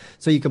servers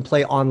so you can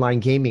play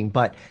online gaming.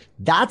 But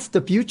that's the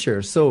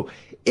future. So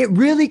it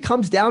really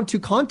comes down to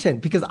content,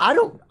 because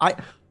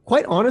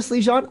quite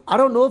honestly, Jean, I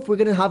don't know if we're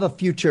going to have a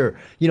future,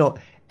 you know,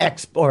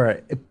 X or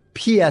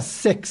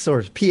PS6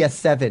 or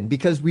PS7,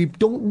 because we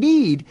don't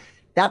need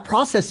that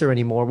processor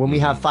anymore when we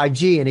have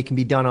 5G and it can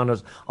be done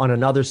on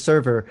another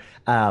server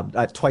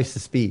at twice the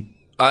speed.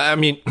 I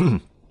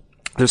mean,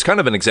 there's kind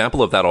of an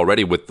example of that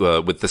already with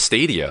the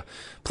Stadia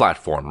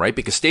platform, right?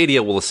 Because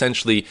Stadia will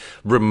essentially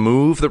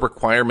remove the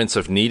requirements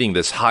of needing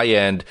this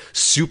high-end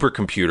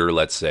supercomputer,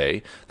 let's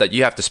say, that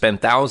you have to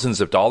spend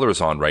thousands of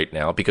dollars on right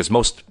now, because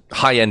most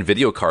high-end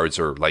video cards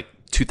are like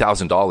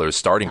 $2,000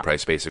 starting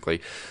price, basically.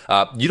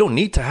 You don't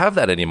need to have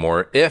that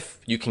anymore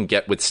if you can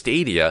get with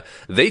Stadia.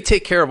 They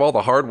take care of all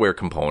the hardware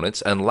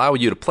components and allow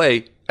you to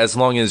play as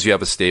long as you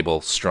have a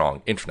stable,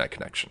 strong internet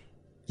connection.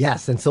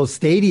 Yes, and so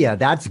Stadia,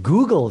 that's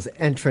Google's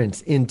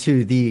entrance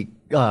into the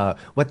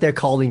what they're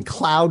calling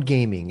cloud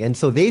gaming. And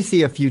so they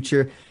see a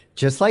future,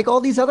 just like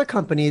all these other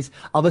companies,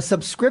 of a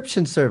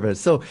subscription service.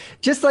 So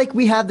just like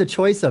we have the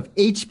choice of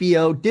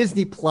HBO,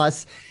 Disney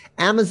Plus,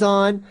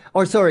 Amazon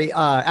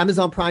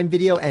Prime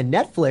Video, and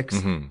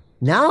Netflix.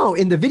 Now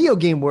in the video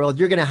game world,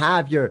 you're going to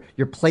have your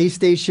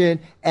PlayStation,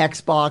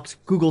 Xbox,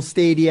 Google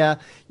Stadia.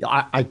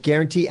 I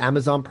guarantee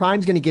Amazon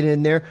Prime's going to get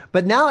in there.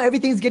 But now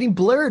everything's getting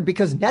blurred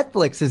because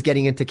Netflix is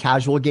getting into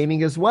casual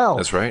gaming as well.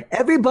 That's right.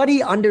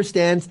 Everybody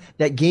understands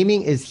that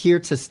gaming is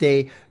here to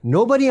stay.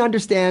 Nobody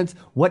understands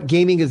what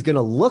gaming is going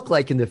to look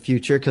like in the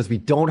future because we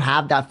don't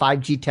have that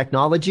 5G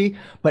technology.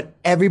 But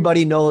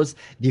everybody knows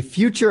the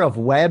future of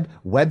Web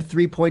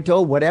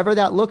 3.0, whatever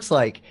that looks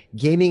like,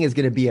 gaming is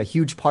going to be a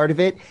huge part of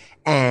it.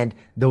 And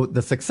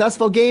the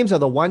successful games are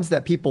the ones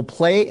that people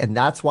play, and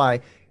that's why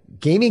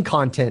gaming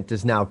content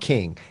is now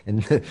king.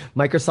 And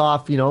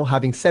Microsoft, you know,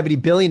 having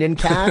 $70 billion in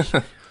cash,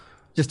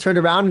 just turned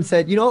around and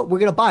said, you know what, we're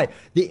going to buy it.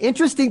 The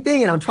interesting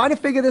thing, and I'm trying to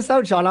figure this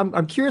out, John,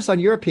 I'm curious on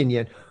your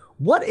opinion.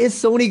 what is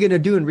Sony going to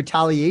do in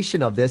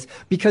retaliation of this?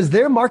 Because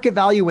their market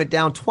value went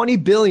down 20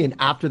 billion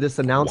after this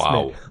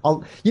announcement.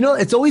 Wow.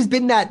 It's always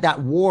been that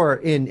war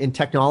in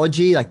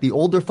technology. Like the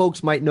older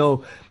folks might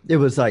know, it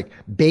was like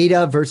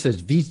Beta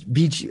versus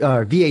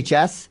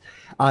VHS.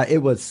 It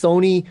was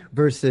Sony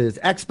versus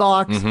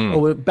Xbox.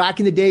 Mm-hmm. Back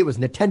in the day, it was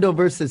Nintendo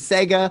versus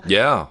Sega.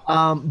 Yeah.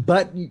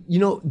 But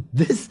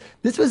this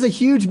was a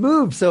huge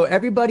move. So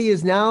everybody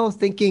is now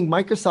thinking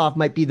Microsoft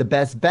might be the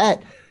best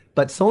bet.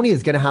 But Sony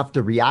is going to have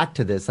to react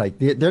to this. Like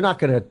they're not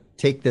going to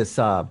take this,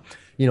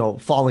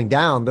 falling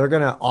down. They're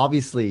going to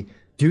obviously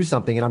do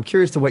something. And I'm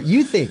curious to what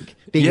you think,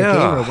 being a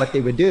gamer, what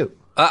they would do.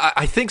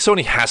 I think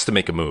Sony has to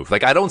make a move.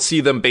 Like, I don't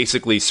see them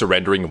basically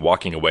surrendering and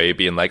walking away,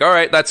 being like, all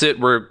right, that's it.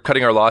 We're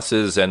cutting our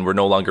losses and we're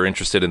no longer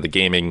interested in the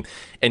gaming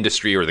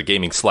industry or the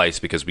gaming slice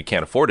because we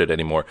can't afford it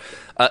anymore.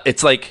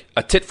 It's like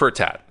a tit for a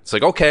tat. It's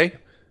like, okay,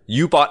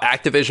 you bought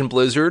Activision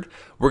Blizzard.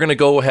 We're going to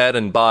go ahead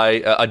and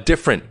buy a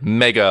different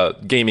mega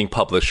gaming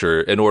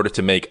publisher in order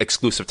to make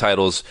exclusive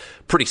titles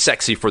pretty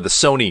sexy for the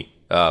Sony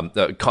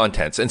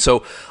contents. And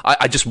so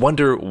I just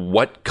wonder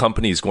what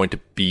company is going to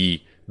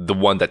be the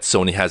one that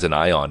Sony has an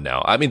eye on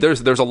now. I mean,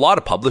 there's a lot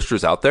of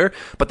publishers out there,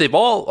 but a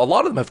lot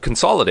of them have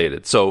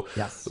consolidated. So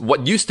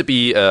what used to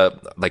be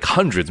like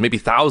hundreds, maybe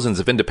thousands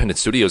of independent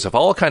studios have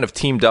all kind of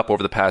teamed up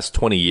over the past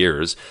 20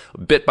 years,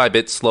 bit by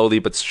bit, slowly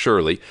but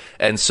surely.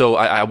 And so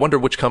I wonder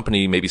which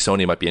company maybe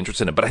Sony might be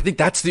interested in. But I think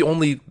that's the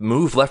only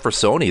move left for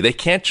Sony. They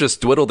can't just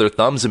twiddle their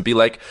thumbs and be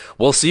like,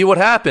 we'll see what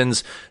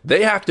happens.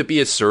 They have to be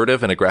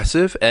assertive and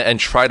aggressive and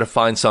try to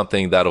find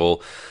something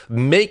that'll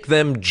make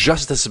them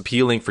just as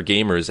appealing for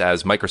gamers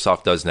as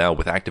Microsoft does now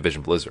with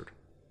Activision Blizzard.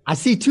 I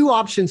see two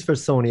options for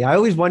Sony. I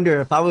always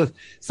wonder if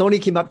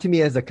Sony came up to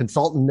me as a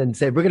consultant and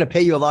said, we're going to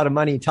pay you a lot of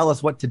money, tell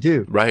us what to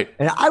do. Right.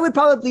 And I would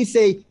probably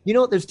say,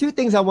 there's two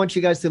things I want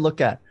you guys to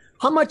look at.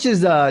 How much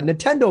is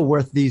Nintendo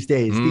worth these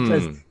days?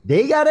 Because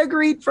they got a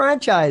great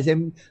franchise.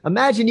 And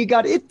imagine you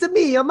got It's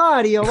Me, a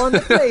Mario on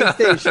the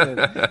PlayStation.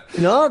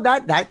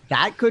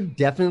 That could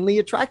definitely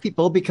attract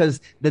people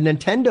because the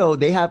Nintendo,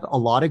 they have a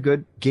lot of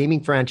good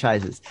gaming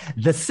franchises.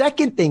 The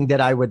second thing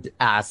that I would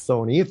ask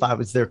Sony if I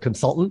was their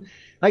consultant,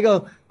 I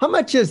go, how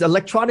much is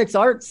Electronics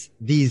Arts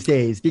these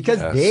days? Because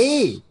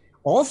they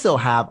also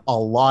have a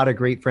lot of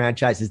great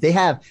franchises. They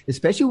have,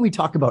 especially when we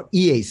talk about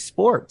EA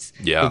Sports.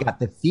 Yeah. They got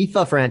the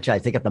FIFA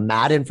franchise. They got the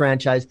Madden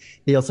franchise.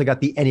 They also got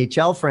the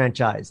NHL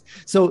franchise.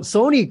 So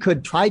Sony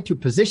could try to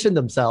position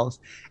themselves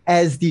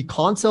as the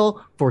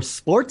console for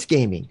sports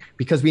gaming,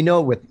 because we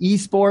know with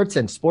esports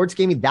and sports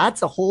gaming,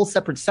 that's a whole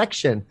separate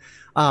section.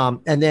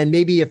 And then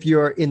maybe if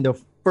you're in the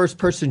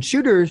first-person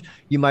shooters,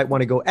 you might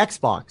want to go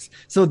Xbox.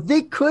 So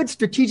they could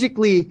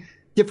strategically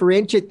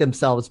differentiate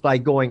themselves by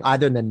going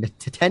either the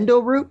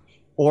Nintendo route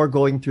or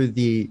going through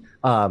the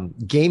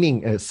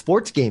gaming,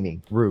 sports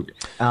gaming route.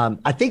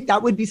 I think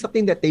that would be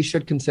something that they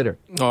should consider.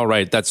 All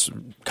right. That's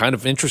kind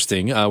of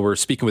interesting. We're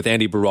speaking with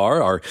Andy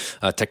Baryer,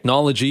 our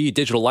technology,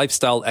 digital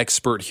lifestyle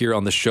expert here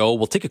on the show.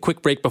 We'll take a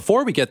quick break.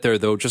 Before we get there,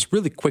 though, just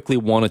really quickly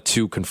wanted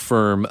to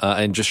confirm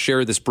and just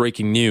share this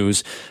breaking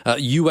news.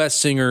 U.S.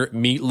 singer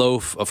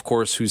Meatloaf, of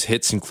course, whose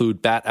hits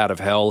include Bat Out of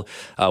Hell.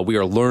 We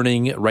are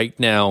learning right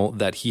now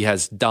that he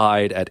has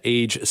died at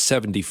age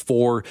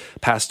 74,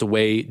 passed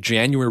away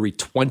January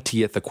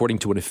 20th, according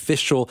to an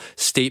official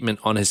statement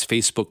on his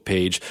Facebook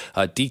page.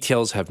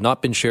 Details have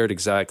not been shared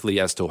exactly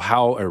as to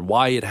how or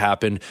why it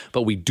happened,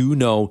 but we do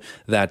know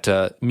that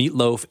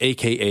Meatloaf,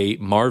 aka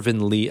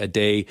Marvin Lee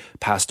Aday,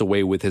 passed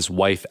away with his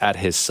wife at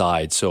his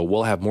side. So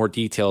we'll have more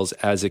details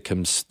as it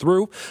comes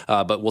through,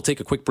 but we'll take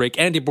a quick break.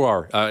 Andy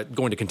Baryer,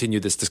 going to continue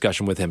this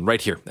discussion with him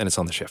right here, and it's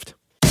on The Shift.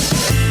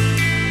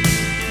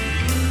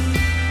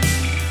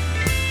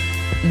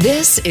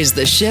 This is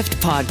The Shift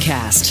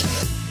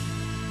Podcast.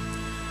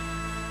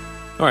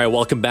 All right,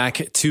 welcome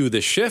back to The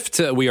Shift.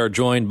 We are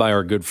joined by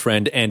our good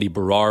friend Andy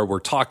Baryer.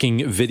 We're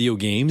talking video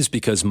games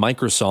because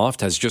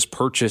Microsoft has just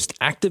purchased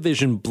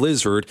Activision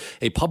Blizzard,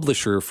 a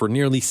publisher, for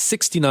nearly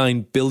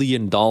 $69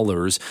 billion.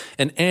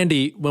 And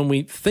Andy, when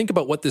we think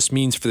about what this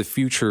means for the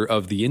future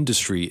of the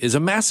industry, is a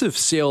massive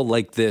sale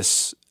like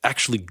this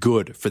actually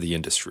good for the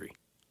industry?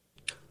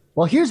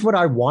 Well, here's what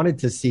I wanted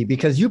to see,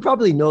 because you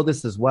probably know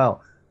this as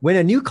well. When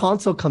a new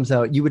console comes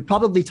out, you would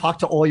probably talk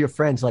to all your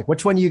friends, like,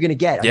 which one are you going to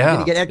get? Are you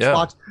going to get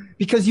Xbox? Yeah.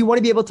 Because you want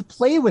to be able to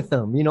play with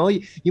them.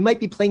 You might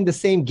be playing the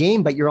same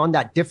game, but you're on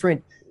that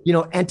different,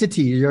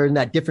 entity. You're in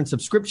that different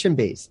subscription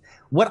base.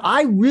 What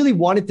I really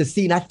wanted to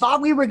see, and I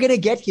thought we were going to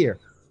get here,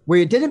 where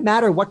it didn't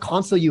matter what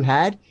console you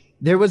had,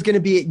 you were going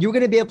to be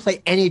able to play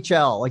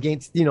NHL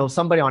against,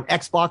 somebody on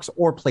Xbox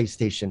or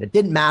PlayStation. It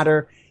didn't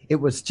matter. It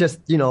was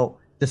just,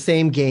 the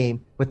same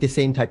game with the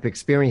same type of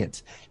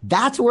experience.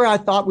 That's where I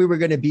thought we were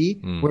going to be,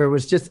 where it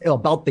was just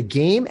about the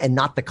game and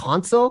not the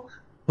console.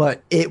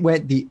 But it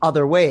went the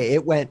other way.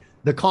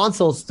 The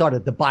console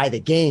started to buy the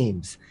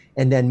games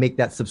and then make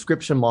that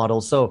subscription model.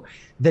 So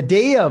the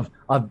day of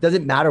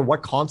doesn't matter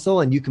what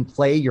console and you can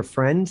play your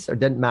friends, or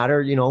doesn't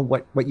matter,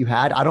 what you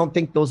had. I don't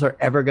think those are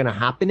ever going to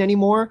happen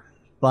anymore.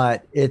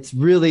 but it's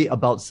really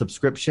about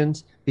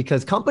subscriptions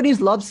because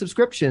companies love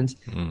subscriptions.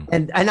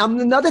 And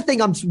another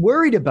thing I'm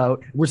worried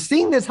about, we're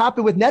seeing this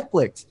happen with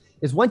Netflix,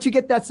 is once you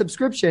get that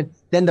subscription,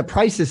 then the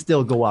prices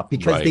still go up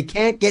because they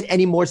can't get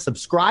any more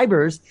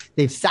subscribers.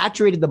 They've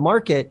saturated the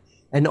market,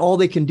 and all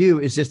they can do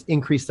is just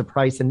increase the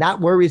price. And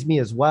that worries me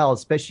as well,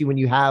 especially when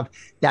you have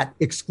that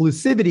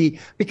exclusivity,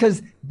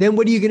 because then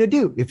what are you going to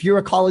do? If you're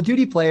a Call of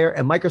Duty player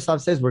and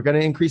Microsoft says we're going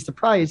to increase the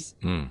price,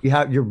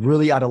 you're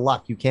really out of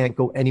luck. You can't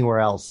go anywhere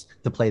else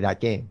to play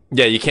that game.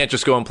 Yeah, you can't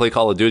just go and play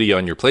Call of Duty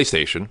on your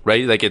PlayStation,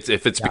 right? Like if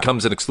it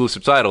becomes an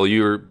exclusive title,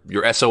 you're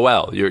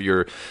SOL.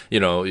 You're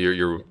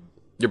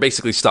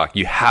basically stuck.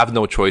 You have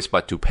no choice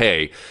but to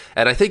pay.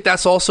 And I think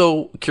that's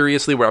also,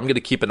 curiously, where I'm going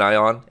to keep an eye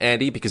on,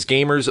 Andy, because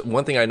gamers,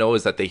 one thing I know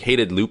is that they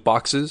hated loot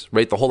boxes,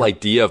 right? The whole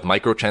idea of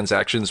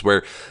microtransactions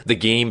where the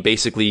game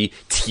basically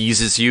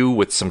teases you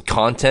with some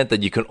content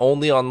that you can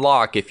only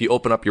unlock if you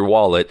open up your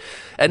wallet.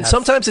 And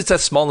sometimes it's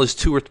as small as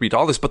 $2 or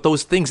 $3, but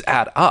those things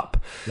add up.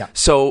 Yeah.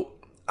 So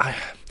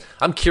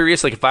I'm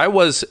curious, like if I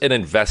was an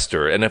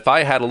investor and if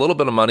I had a little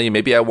bit of money,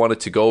 maybe I wanted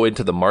to go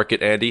into the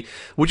market, Andy,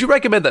 would you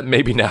recommend that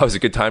maybe now is a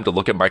good time to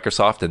look at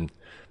Microsoft and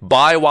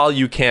buy while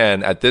you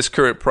can at this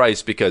current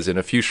price? Because in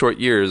a few short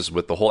years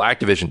with the whole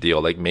Activision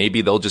deal, like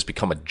maybe they'll just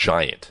become a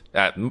giant.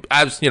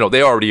 As you know,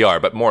 they already are,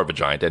 but more of a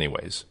giant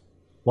anyways.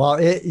 Well,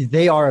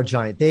 they are a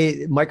giant.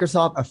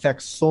 Microsoft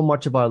affects so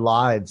much of our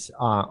lives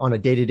on a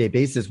day-to-day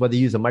basis, whether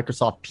you use a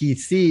Microsoft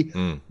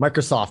PC,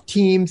 Microsoft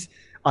Teams.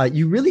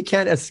 You really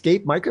can't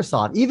escape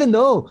Microsoft. Even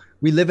though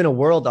we live in a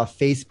world of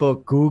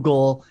Facebook,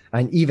 Google,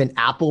 and even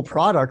Apple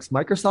products,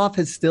 Microsoft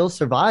has still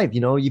survived.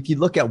 You know, if you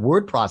look at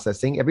word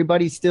processing,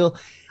 everybody's still...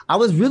 I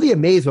was really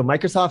amazed when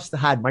Microsoft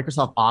had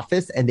Microsoft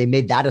Office and they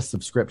made that a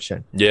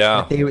subscription.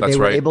 Yeah, they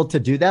were able to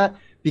do that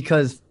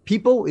because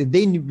people,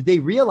 they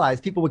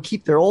realized people would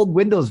keep their old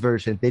Windows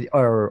version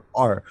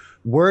or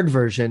Word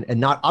version and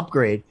not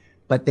upgrade.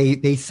 But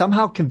they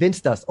somehow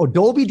convinced us.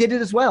 Adobe did it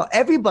as well.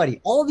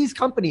 Everybody, all these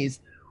companies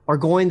are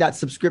going that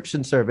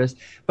subscription service.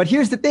 But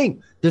here's the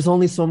thing. There's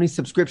only so many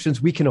subscriptions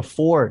we can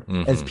afford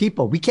as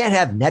people. We can't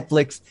have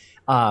Netflix,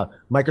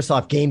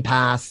 Microsoft Game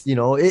Pass. You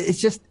know, it's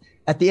just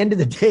at the end of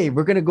the day,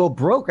 we're going to go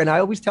broke. And I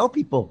always tell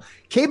people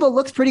cable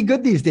looks pretty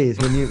good these days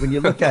when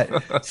you look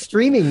at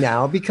streaming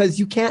now, because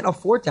you can't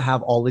afford to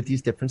have all of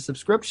these different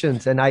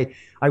subscriptions. And I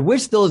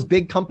wish those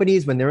big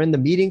companies, when they're in the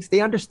meetings,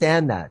 they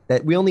understand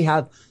that we only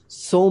have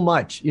so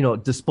much,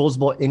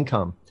 disposable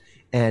income.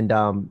 And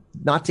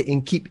not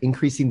to keep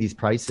increasing these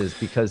prices,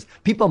 because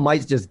people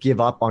might just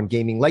give up on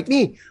gaming. Like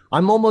me,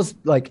 I'm almost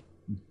like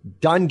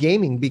done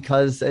gaming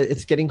because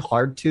it's getting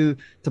hard to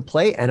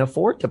play and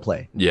afford to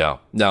play. Yeah.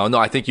 No,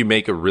 I think you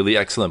make a really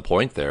excellent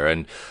point there.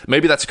 And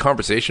maybe that's a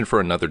conversation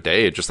for another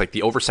day, just like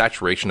the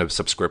oversaturation of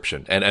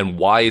subscription. And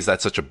why is that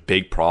such a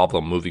big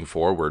problem moving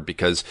forward?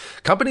 Because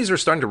companies are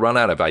starting to run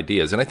out of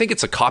ideas. And I think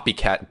it's a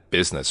copycat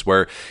business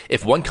where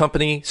if one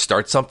company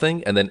starts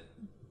something and then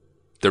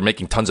they're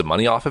making tons of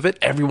money off of it,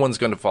 everyone's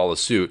going to follow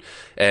suit.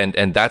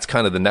 And that's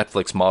kind of the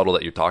Netflix model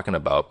that you're talking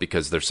about,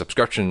 because their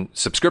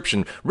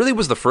subscription really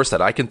was the first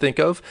that I can think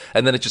of.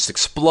 And then it just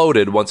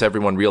exploded once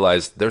everyone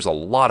realized there's a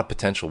lot of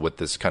potential with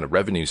this kind of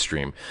revenue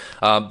stream.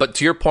 But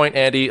to your point,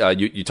 Andy,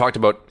 you talked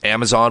about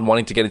Amazon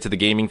wanting to get into the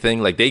gaming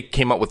thing. Like they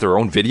came out with their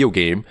own video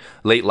game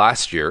late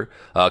last year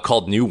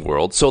called New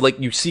World. So like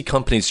you see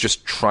companies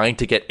just trying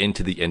to get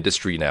into the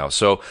industry now.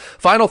 So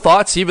final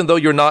thoughts, even though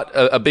you're not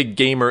a big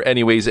gamer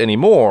anyways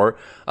anymore,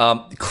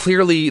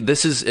 clearly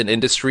this is an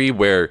industry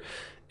where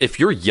if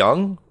you're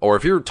young or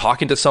if you're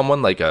talking to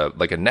someone like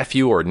a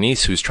nephew or a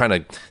niece who's trying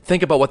to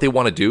think about what they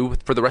want to do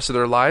for the rest of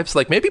their lives,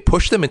 like maybe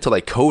push them into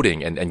like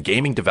coding and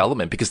gaming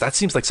development, because that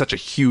seems like such a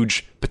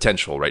huge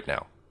potential right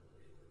now.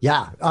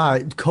 Yeah,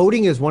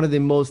 coding is one of the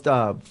most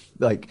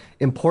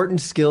important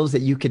skills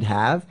that you can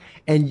have.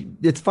 And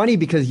it's funny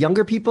because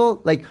younger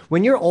people, like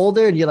when you're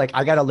older and you're like,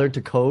 I got to learn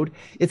to code,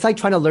 it's like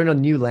trying to learn a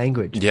new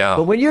language. Yeah.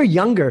 But when you're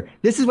younger,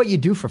 this is what you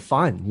do for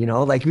fun.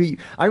 Like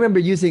I remember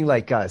using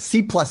like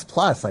C++,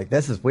 like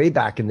this is way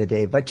back in the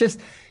day, but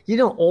just,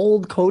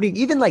 old coding,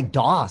 even like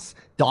DOS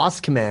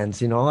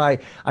commands, I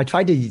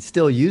tried to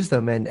still use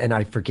them and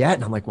I forget.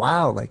 And I'm like,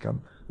 wow, like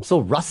I'm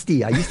so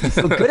rusty. I used to be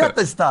so good at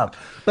this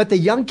stuff. But the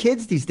young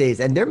kids these days,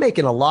 and they're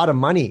making a lot of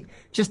money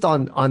just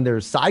on their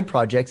side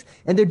projects,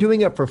 and they're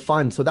doing it for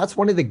fun. So that's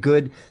one of the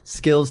good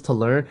skills to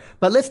learn.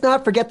 But let's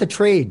not forget the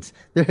trades.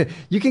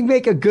 You can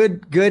make a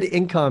good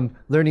income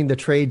learning the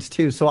trades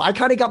too. So I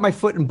kind of got my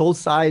foot in both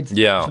sides,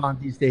 Sean,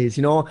 these days.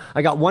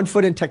 I got one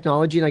foot in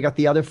technology and I got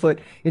the other foot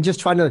in just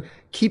trying to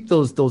keep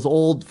those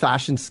old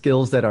fashioned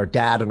skills that our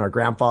dad and our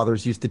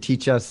grandfathers used to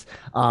teach us,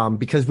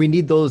 because we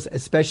need those,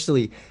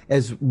 especially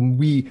as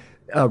we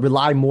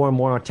rely more and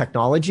more on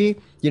technology.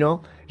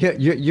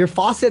 Your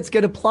faucet's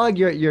going to plug,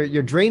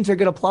 your drains are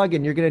going to plug,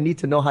 and you're going to need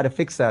to know how to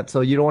fix that.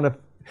 So you don't want to,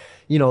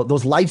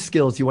 those life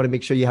skills, you want to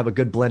make sure you have a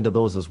good blend of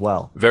those as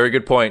well. Very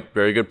good point.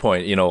 Very good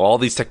point. All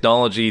these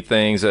technology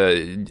things,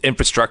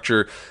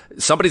 infrastructure,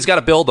 somebody's got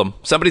to build them.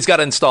 Somebody's got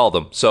to install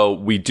them. So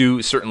we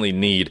do certainly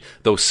need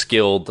those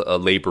skilled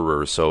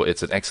laborers. So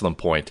it's an excellent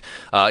point.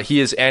 He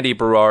is Andy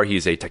Baryer. He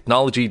is a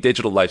technology,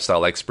 digital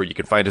lifestyle expert. You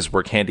can find his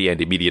work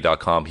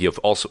handyandymedia.com. He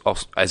also,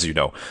 as you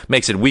know,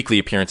 makes a weekly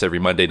appearance every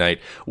Monday night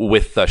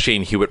with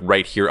Shane Hewitt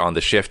right here on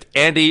The Shift.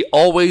 Andy,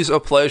 always a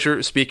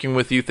pleasure speaking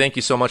with you. Thank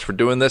you so much for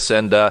doing this.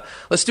 And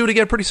let's do it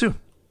again pretty soon.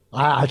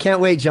 I can't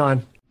wait,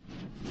 John.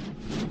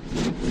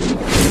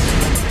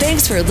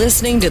 Thanks for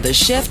listening to the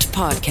Shift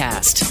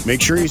Podcast.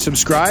 Make sure you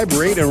subscribe,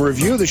 rate, and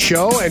review the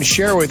show and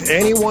share with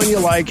anyone you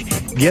like.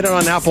 Get it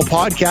on Apple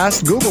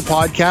Podcasts, Google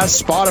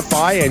Podcasts,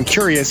 Spotify, and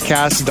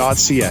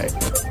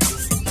CuriousCast.ca.